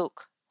 have a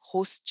look,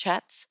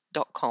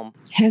 horsechats.com.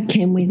 How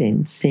can we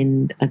then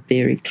send a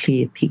very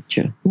clear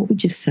picture? What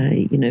would you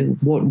say,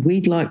 what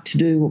we'd like to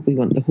do, what we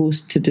want the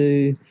horse to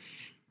do,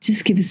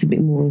 Just give us a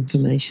bit more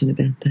information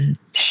about that.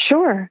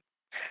 Sure.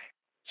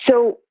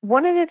 So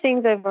one of the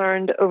things I've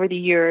learned over the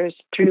years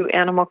through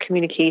animal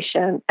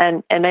communication,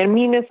 and I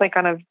mean this like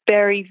on a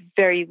very,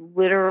 very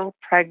literal,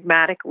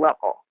 pragmatic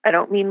level. I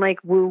don't mean like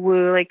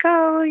woo-woo, like,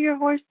 oh, your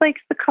horse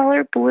likes the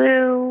color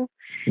blue.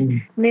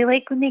 And they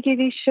like when they give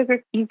you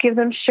sugar, you give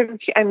them sugar.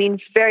 I mean,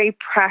 very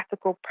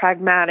practical,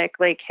 pragmatic,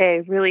 like,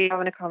 hey, really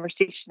having a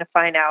conversation to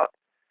find out,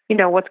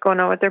 what's going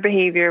on with their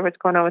behavior, what's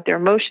going on with their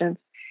emotions.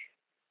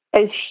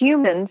 As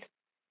humans,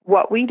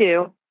 what we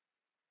do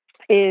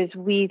is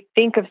we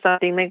think of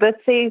something like,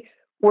 let's say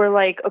we're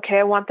like, okay,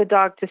 I want the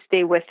dog to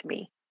stay with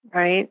me,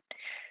 right?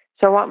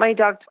 So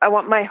I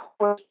want my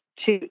horse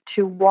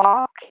to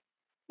walk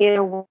in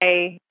a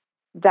way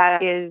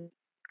that is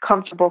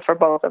comfortable for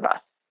both of us.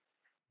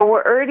 But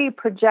we're already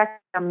projecting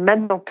a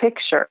mental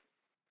picture.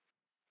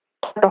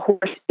 The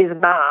horse is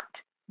not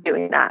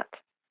doing that.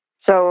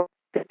 So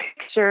the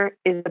picture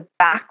is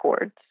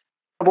backwards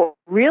of what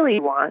we really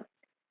want,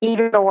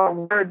 even though our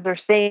words are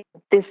saying,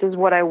 this is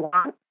what I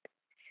want.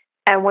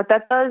 And what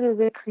that does is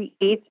it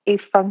creates a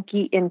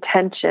funky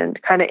intention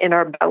kind of in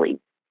our belly.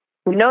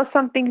 We know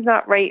something's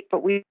not right,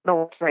 but we don't know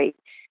what's right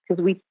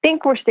because we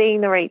think we're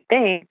saying the right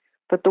thing.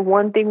 But the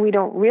one thing we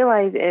don't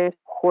realize is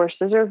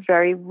horses are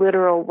very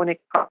literal when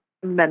it comes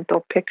to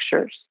mental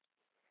pictures.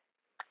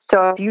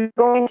 So if you're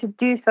going to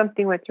do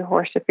something with your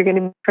horse, if you're going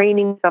to be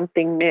training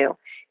something new,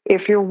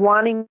 if you're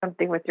wanting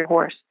something with your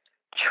horse,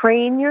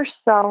 train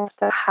yourself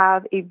to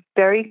have a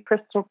very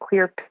crystal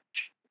clear picture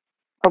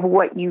of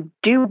what you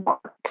do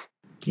want.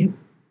 Yep.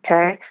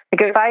 Okay?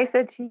 Like if I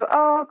said to you,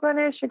 oh,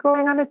 Glennish, you're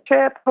going on a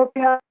trip. Hope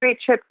you have a great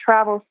trip.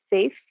 Travel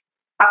safe.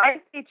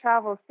 I say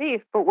travel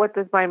safe, but what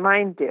does my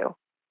mind do?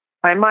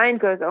 My mind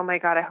goes, oh, my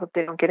God, I hope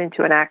they don't get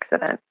into an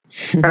accident.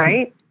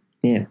 Right?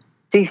 Yeah.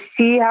 So you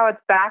see how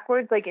it's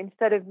backwards? Like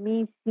instead of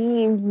me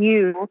seeing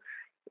you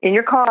in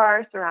your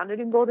car, surrounded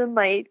in golden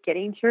light,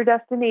 getting to your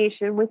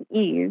destination with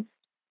ease,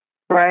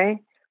 right?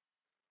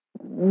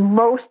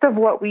 Most of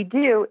what we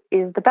do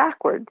is the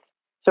backwards.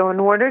 So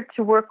in order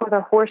to work with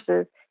our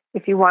horses,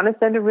 if you want to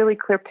send a really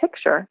clear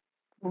picture,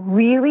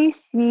 really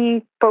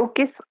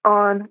focus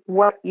on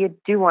what you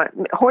do want.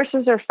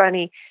 Horses are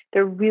funny.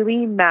 They're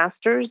really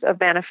masters of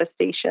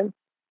manifestation.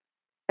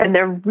 And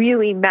they're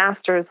really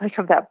masters, like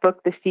of that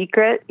book, The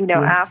Secret, yes.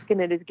 Ask and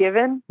it is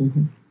given.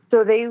 Mm-hmm.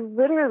 So they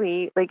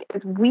literally, like,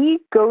 as we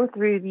go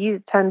through these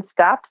 10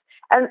 steps,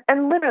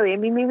 and literally, I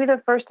mean, maybe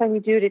the first time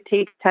you do it, it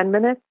takes 10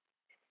 minutes.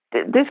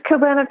 This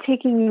could end up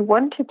taking you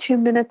 1 to 2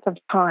 minutes of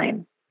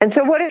time. And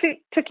so what if it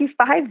took you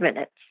 5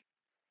 minutes?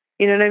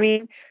 You know what I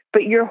mean?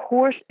 But your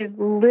horse is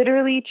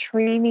literally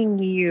training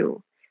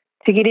you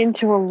to get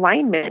into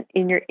alignment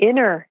in your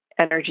inner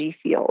energy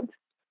field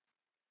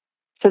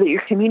so that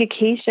your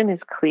communication is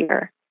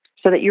clear,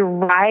 so that your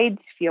rides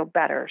feel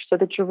better, so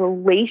that your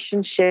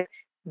relationship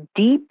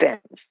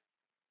deepens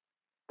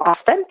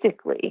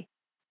authentically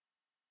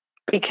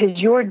because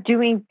you're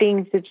doing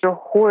things that your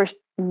horse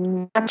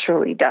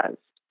naturally does.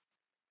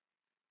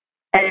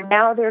 And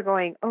now they're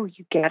going, oh,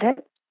 you get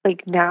it?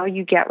 Like now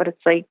you get what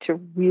it's like to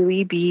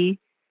really be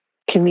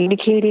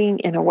communicating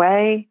in a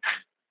way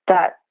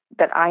that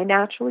I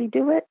naturally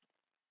do it.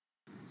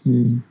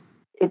 Mm.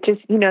 It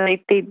just,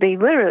 they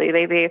literally,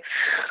 they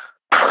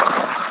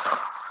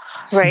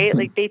right?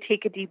 Like they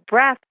take a deep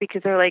breath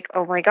because they're like,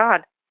 oh my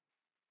God,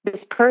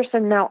 this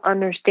person now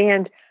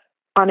understands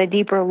on a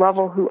deeper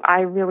level who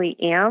I really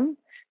am.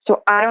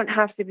 So I don't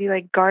have to be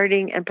like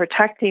guarding and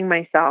protecting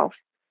myself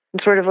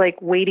and sort of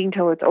like waiting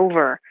till it's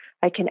over.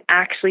 I can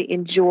actually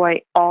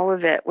enjoy all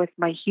of it with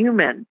my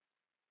human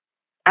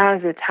as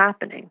it's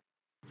happening.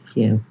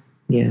 Yeah.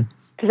 Yeah.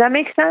 Does that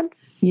make sense?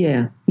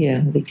 Yeah.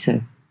 Yeah, I think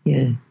so.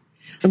 Yeah.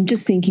 I'm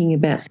just thinking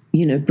about,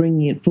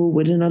 bringing it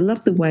forward. And I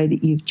love the way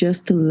that you've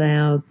just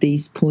allowed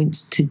these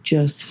points to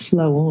just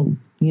flow on,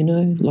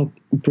 like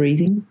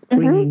breathing,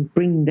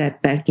 bringing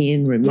that back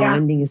in,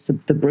 reminding us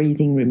of the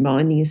breathing,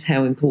 reminding us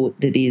how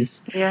important it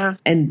is. Yeah.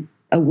 And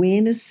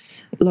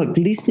awareness, like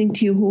listening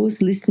to your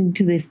horse, listening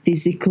to their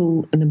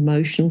physical and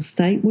emotional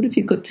state. What have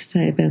you got to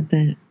say about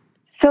that?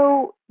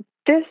 So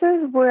this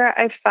is where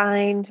I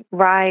find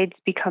rides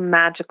become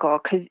magical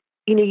because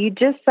you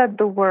just said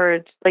the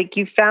words, like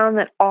you found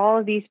that all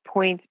of these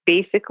points,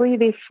 basically,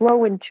 they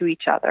flow into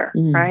each other,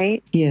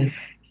 right? Yeah.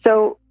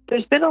 So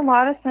there's been a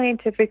lot of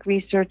scientific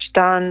research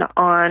done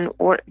on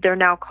what they're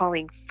now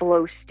calling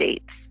flow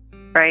states,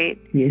 right?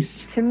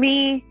 Yes. To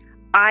me,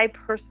 I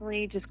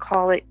personally just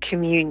call it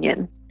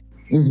communion,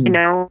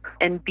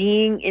 and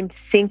being in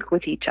sync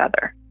with each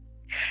other.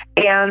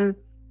 And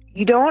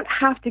you don't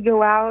have to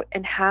go out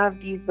and have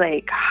these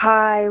like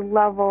high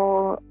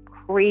level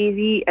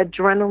crazy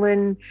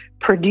adrenaline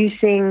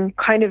producing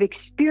kind of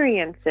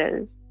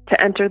experiences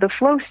to enter the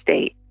flow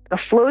state. The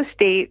flow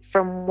state,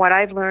 from what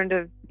I've learned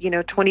of,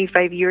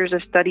 25 years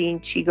of studying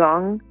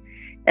Qigong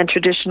and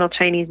traditional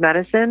Chinese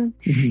medicine,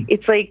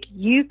 it's like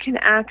you can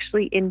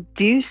actually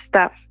induce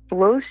that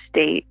flow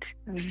state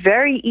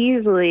very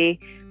easily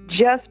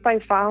just by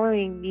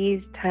following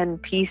these 10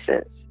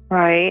 pieces.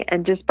 right?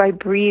 And just by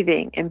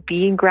breathing and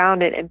being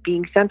grounded and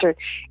being centered.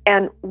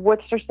 And what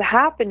starts to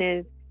happen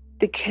is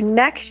the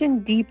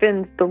connection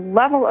deepens, the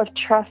level of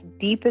trust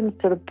deepens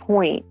to the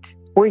point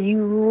where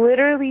you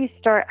literally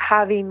start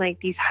having like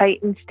these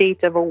heightened states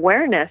of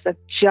awareness of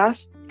just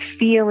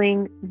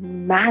feeling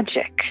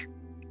magic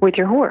with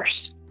your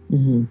horse.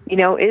 Mm-hmm. You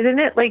know, isn't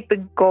it like the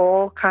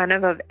goal kind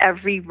of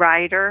every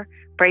rider,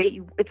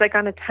 right? It's like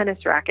on a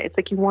tennis racket. It's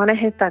like you want to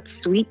hit that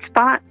sweet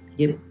spot.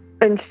 Yep.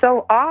 And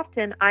so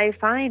often I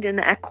find in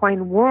the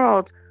equine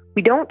world,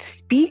 we don't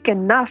speak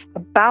enough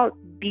about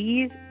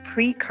these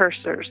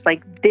precursors,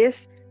 like this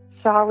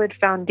solid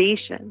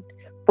foundation,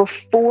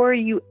 before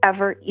you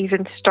ever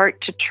even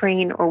start to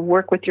train or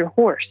work with your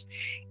horse.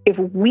 If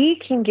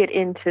we can get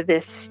into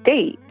this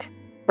state,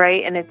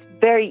 right, and it's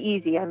very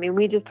easy. I mean,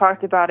 we just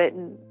talked about it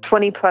in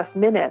 20 plus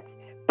minutes,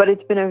 but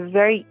it's been a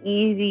very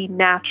easy,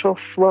 natural,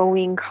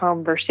 flowing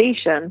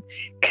conversation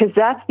because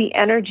that's the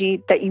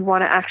energy that you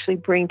want to actually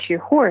bring to your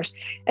horse.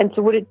 And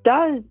so what it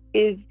does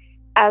is,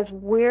 as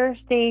we're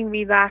staying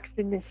relaxed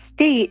in this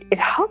state, it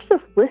helps us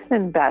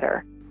listen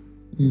better.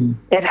 Mm.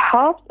 It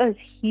helps us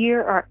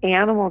hear our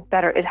animals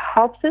better. It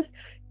helps us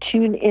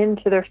tune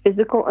into their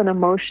physical and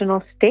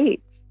emotional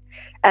states.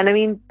 And I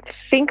mean,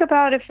 think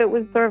about if it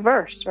was the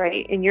reverse,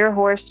 right? And your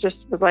horse just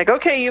was like,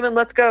 okay, human,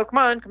 let's go. Come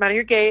on, come out of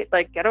your gate.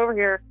 Like, get over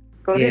here.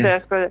 Go do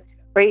this. Go to,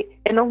 right?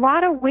 In a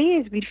lot of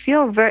ways, we'd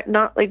feel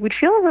we'd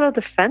feel a little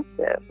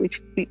defensive.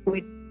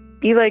 We'd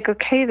be like,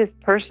 okay, this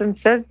person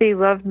says they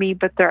love me,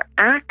 but their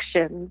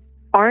actions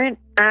aren't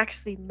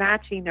actually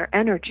matching their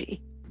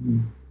energy.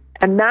 Mm.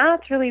 And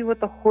that's really what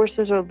the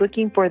horses are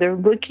looking for. They're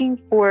looking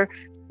for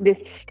this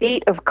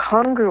state of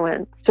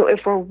congruence. So if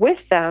we're with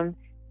them,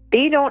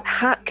 they don't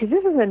have, because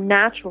this is a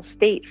natural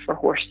state for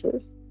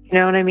horses. You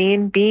know what I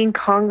mean? Being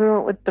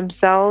congruent with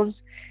themselves,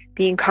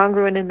 being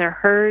congruent in their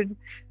herd,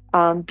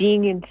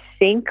 being in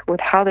sync with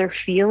how they're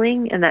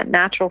feeling and that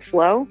natural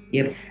flow.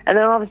 Yep. And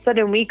then all of a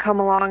sudden we come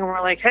along and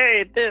we're like,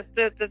 hey, this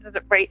isn't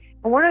right.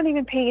 And we're not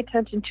even paying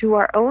attention to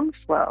our own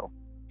flow.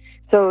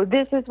 So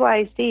this is why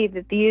I say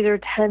that these are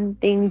 10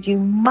 things you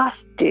must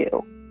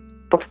do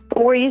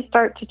before you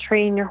start to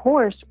train your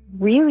horse,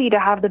 really to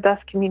have the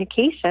best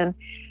communication,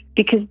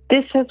 because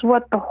this is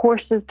what the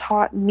horses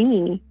taught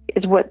me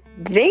is what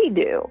they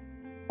do,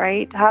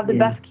 right? To have the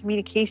best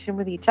communication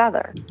with each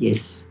other.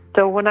 Yes.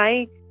 So when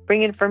I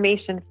bring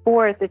information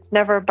forth, it's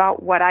never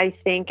about what I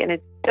think, and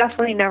it's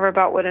definitely never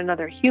about what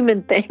another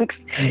human thinks.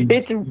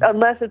 It's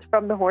unless it's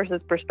from the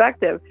horse's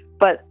perspective.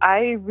 But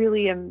I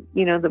really am,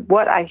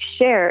 what I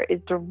share is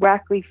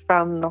directly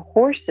from the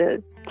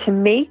horses to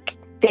make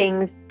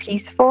things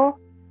peaceful,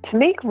 to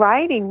make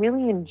riding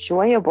really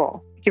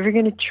enjoyable. If you're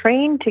going to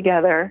train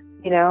together,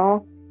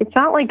 it's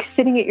not like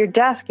sitting at your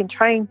desk and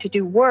trying to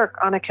do work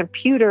on a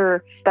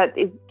computer that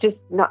is just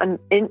not an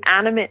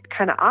inanimate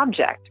kind of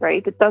object,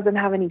 right? That doesn't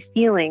have any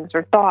feelings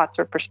or thoughts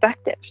or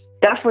perspectives.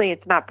 Definitely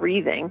it's not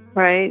breathing,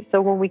 right? So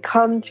when we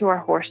come to our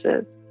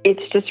horses,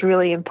 it's just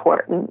really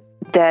important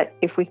that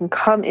if we can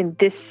come in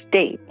this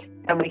state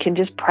and we can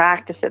just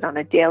practice it on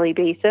a daily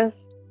basis,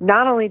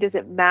 not only does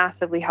it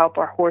massively help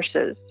our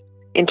horses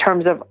in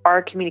terms of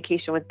our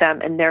communication with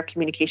them and their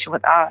communication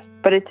with us,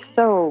 but it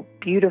so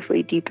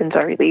beautifully deepens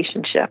our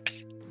relationships,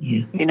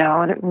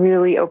 and it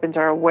really opens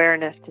our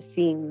awareness to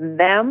seeing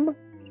them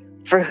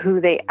for who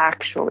they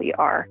actually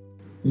are.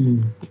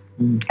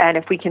 Mm-hmm. And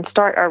if we can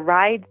start our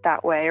rides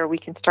that way, or we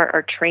can start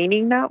our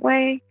training that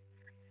way,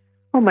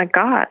 oh my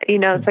God,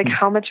 it's like,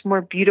 how much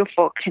more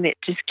beautiful can it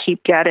just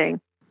keep getting?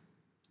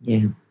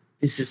 Yeah.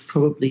 This is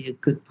probably a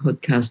good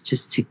podcast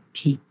just to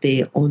keep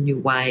there on your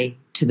way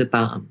to the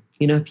barn.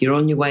 If you're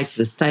on your way to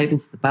the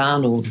stables, the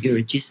barn, or your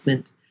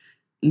agistment,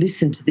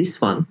 listen to this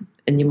one,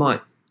 and you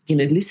might,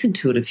 listen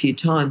to it a few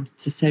times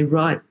to say,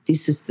 right,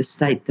 this is the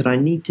state that I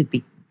need to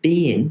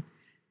be in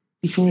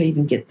before I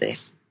even get there.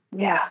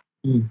 Yeah.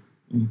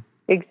 Mm-hmm.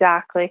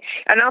 Exactly.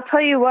 And I'll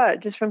tell you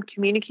what, just from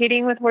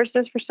communicating with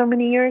horses for so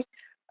many years,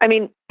 I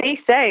mean, they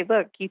say,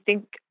 look, you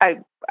think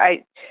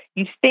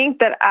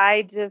that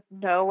I just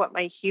know what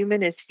my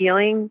human is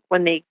feeling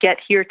when they get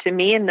here to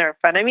me and they're in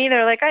front of me.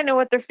 They're like, I know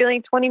what they're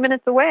feeling 20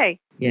 minutes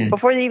away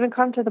before they even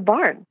come to the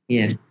barn.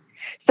 Yeah.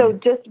 So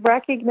just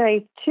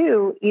recognize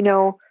too,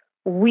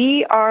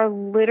 we are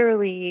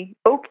literally,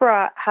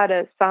 Oprah had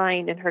a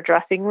sign in her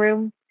dressing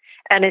room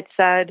and it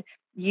said,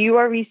 you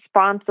are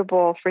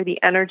responsible for the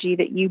energy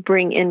that you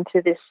bring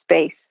into this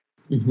space.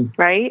 Mm-hmm.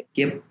 Right?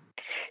 Yep.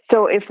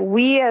 So if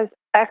we as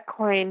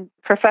equine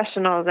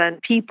professionals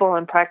and people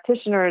and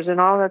practitioners and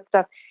all that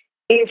stuff,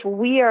 if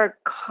we are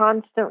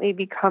constantly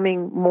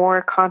becoming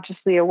more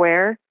consciously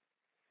aware,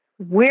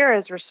 we're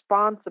as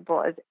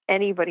responsible as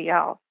anybody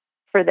else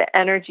for the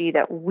energy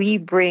that we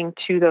bring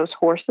to those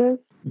horses.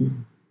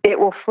 Mm. It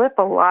will flip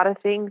a lot of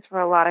things for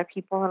a lot of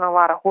people and a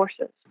lot of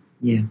horses.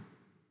 Yeah.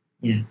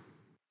 Yeah.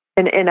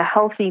 In a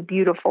healthy,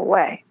 beautiful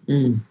way.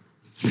 Mm.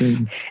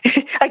 Mm.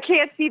 I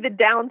can't see the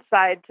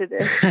downside to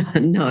this.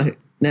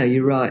 No,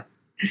 you're right.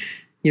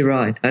 You're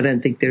right. I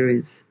don't think there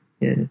is.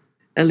 Yeah.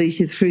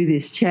 Allecia, through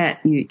this chat,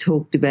 you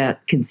talked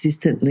about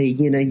consistently,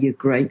 your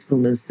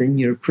gratefulness and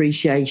your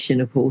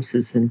appreciation of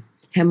horses and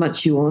how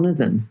much you honour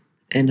them.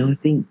 And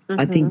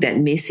I think that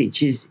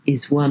message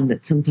is one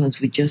that sometimes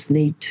we just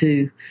need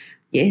to,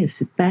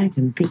 sit back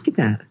and think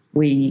about it.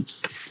 We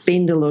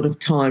spend a lot of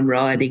time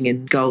riding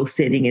and goal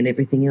setting and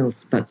everything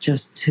else, but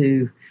just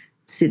to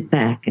sit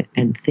back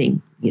and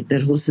think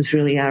that horses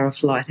really are a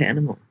flight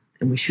animal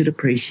and we should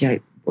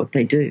appreciate what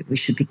they do. We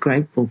should be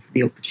grateful for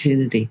the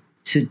opportunity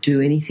to do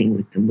anything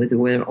with them, whether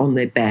we're on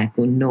their back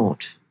or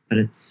not. But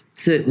it's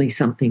certainly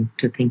something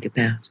to think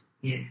about.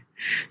 Yeah.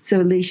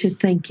 So, Allecia,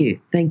 thank you.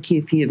 Thank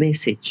you for your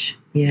message.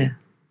 Yeah.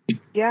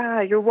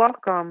 Yeah, you're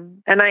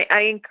welcome. And I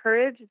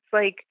encourage, it's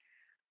like,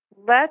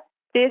 let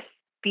this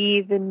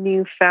be the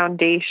new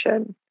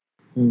foundation.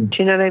 Do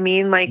you know what I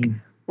mean? Like,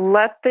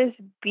 let this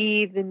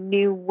be the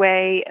new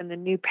way and the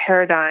new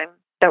paradigm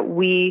that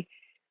we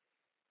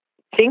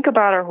think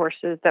about our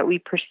horses, that we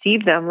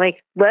perceive them.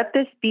 Like, let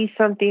this be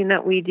something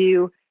that we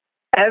do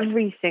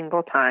every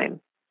single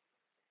time,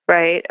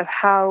 right? Of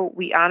how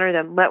we honor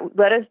them.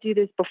 Let us do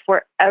this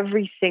before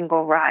every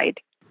single ride.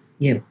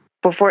 Yep.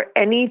 Before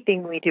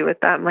anything we do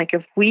with them. Like,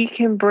 if we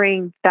can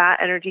bring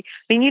that energy.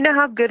 I mean, you know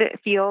how good it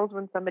feels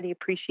when somebody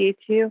appreciates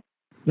you?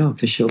 Oh,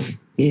 for sure.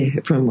 Yeah,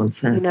 everyone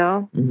wants that.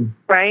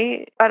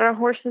 Right? But our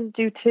horses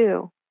do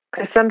too.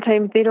 Because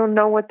sometimes they don't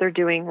know what they're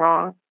doing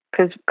wrong.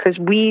 Because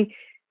we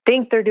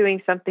think they're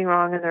doing something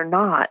wrong and they're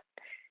not.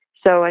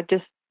 So I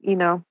just,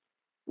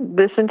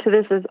 listen to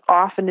this as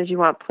often as you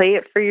want. Play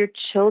it for your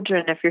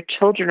children if your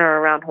children are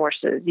around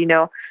horses,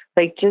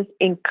 like just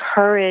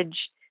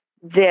encourage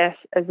this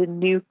as a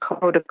new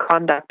code of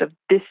conduct of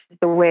this is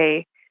the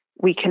way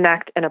we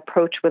connect and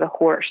approach with a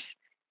horse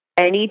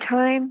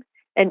anytime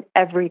and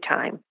every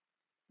time,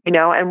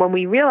 and when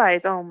we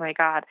realize, oh my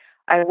God,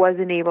 I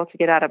wasn't able to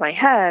get out of my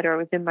head or it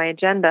was in my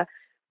agenda,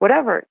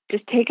 whatever,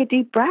 just take a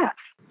deep breath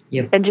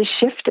and just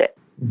shift it,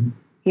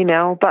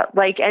 but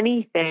like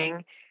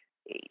anything,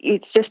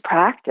 it's just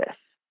practice,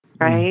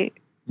 right?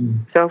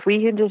 So if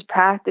we can just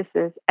practice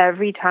this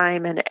every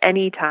time and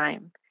any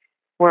time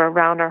we're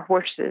around our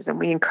horses and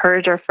we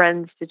encourage our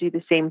friends to do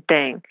the same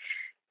thing,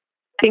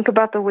 think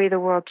about the way the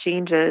world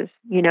changes,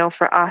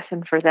 for us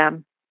and for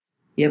them.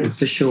 Yeah,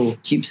 for sure.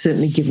 You've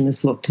certainly given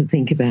us a lot to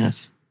think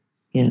about.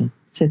 Yeah.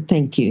 So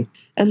thank you.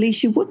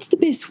 Allecia, what's the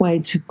best way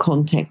to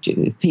contact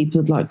you? If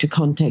people would like to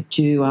contact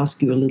you,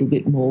 ask you a little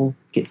bit more,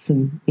 get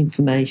some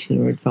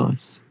information or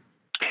advice.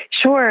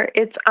 Sure.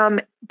 It's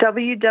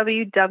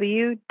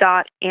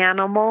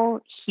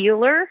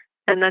www.animalhealer,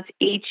 and that's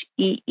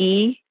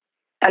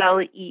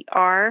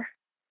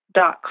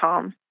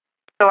HEELER.com.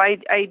 So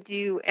I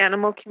do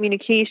animal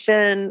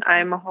communication.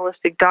 I'm a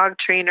holistic dog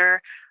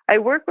trainer. I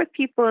work with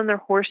people and their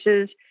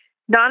horses,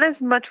 not as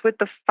much with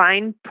the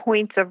fine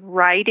points of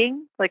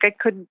riding. Like, I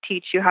couldn't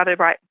teach you how to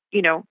ride,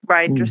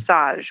 ride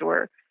dressage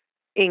or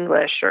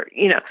English or,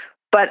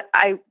 but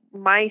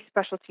my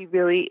specialty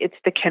really, it's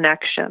the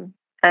connection.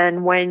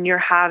 And when you're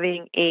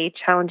having a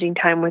challenging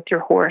time with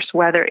your horse,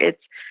 whether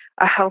it's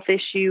a health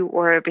issue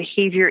or a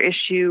behavior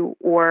issue,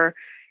 or,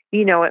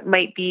 it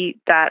might be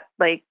that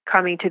like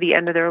coming to the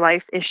end of their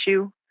life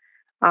issue,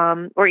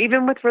 or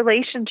even with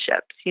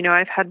relationships.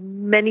 I've had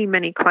many,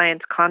 many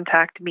clients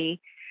contact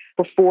me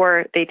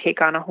before they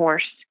take on a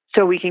horse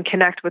so we can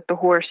connect with the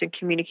horse and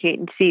communicate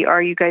and see, are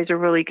you guys a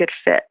really good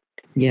fit?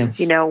 Yeah.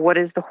 What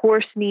does the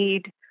horse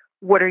need?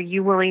 What are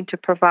you willing to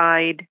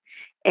provide?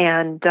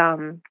 And,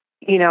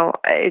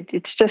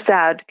 it's just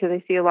sad because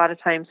I see a lot of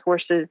times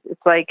horses,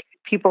 it's like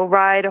people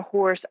ride a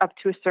horse up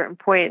to a certain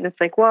point and it's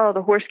like, well,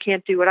 the horse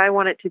can't do what I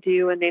want it to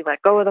do. And they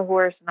let go of the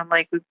horse. And I'm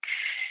like,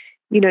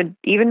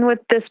 even with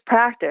this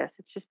practice,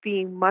 it's just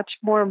being much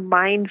more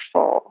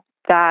mindful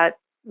that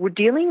we're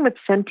dealing with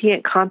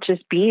sentient, conscious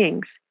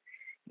beings.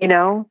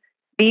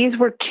 These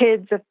were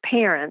kids of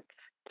parents,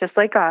 just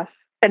like us,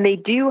 and they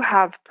do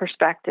have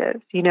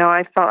perspectives.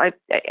 I felt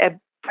it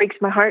breaks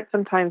my heart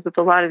sometimes with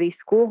a lot of these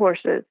school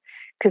horses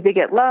because they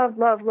get love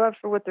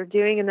for what they're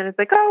doing, and then it's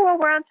like, oh well,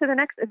 we're on to the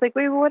next. It's like,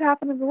 wait, well, what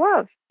happened to the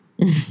love?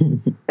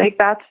 Like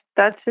that's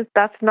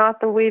not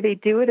the way they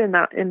do it in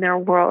their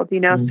world.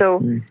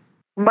 So.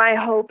 My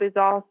hope is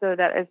also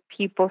that as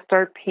people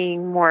start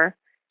paying more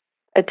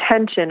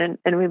attention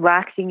and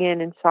relaxing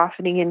in and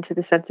softening into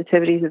the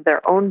sensitivities of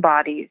their own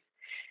bodies,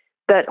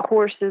 that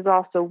horses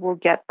also will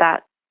get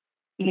that,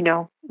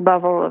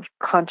 level of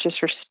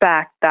conscious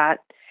respect that,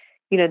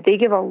 they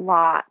give a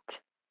lot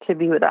to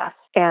be with us,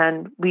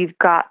 and we've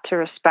got to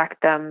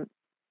respect them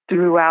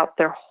throughout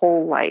their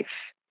whole life.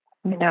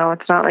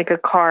 It's not like a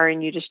car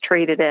and you just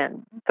trade it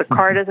in. The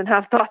car doesn't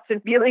have thoughts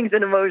and feelings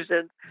and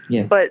emotions,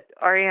 but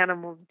our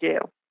animals do.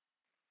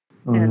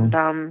 And,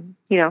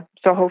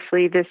 so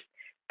hopefully this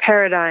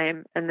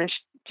paradigm and this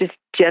just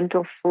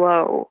gentle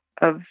flow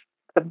of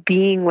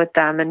being with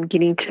them and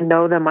getting to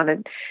know them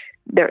on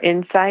their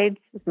insides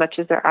as much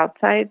as their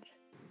outsides,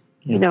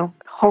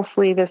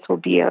 hopefully this will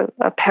be a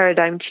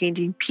paradigm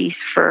changing piece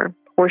for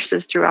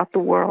horses throughout the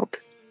world.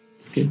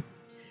 That's good.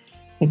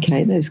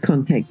 Okay, those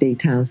contact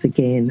details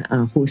again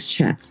are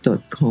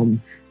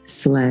horsechats.com.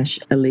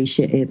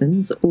 Allecia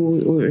Evans,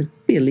 or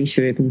it'd be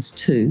Allecia Evans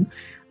too,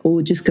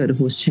 or just go to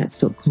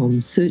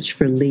horsechats.com, search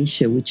for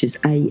Allecia, which is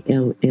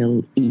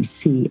Allecia,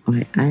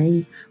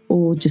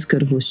 or just go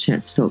to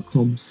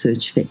horsechats.com,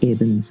 search for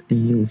Evans,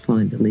 and you'll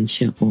find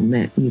Allecia on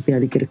that. And you'll be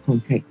able to get her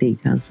contact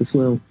details as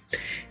well.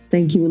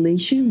 Thank you,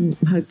 Allecia.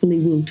 Hopefully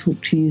we'll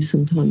talk to you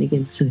sometime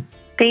again soon.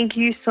 Thank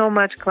you so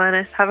much,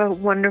 Glenys. Have a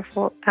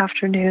wonderful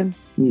afternoon.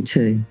 You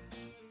too.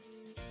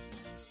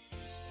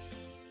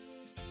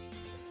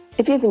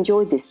 If you've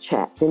enjoyed this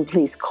chat, then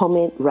please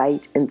comment,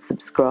 rate and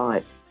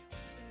subscribe.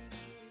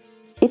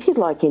 If you'd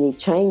like any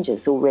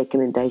changes or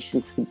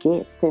recommendations for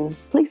guests, then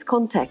please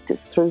contact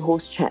us through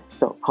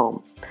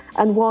horsechats.com.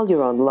 And while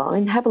you're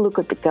online, have a look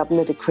at the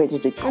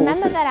government-accredited courses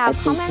Remember that our at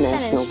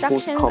comments and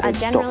instructions are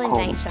general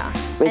in nature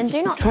and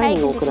do not take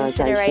into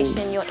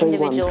consideration your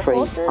individual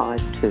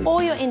horses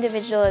or your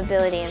individual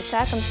ability and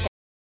circumstances.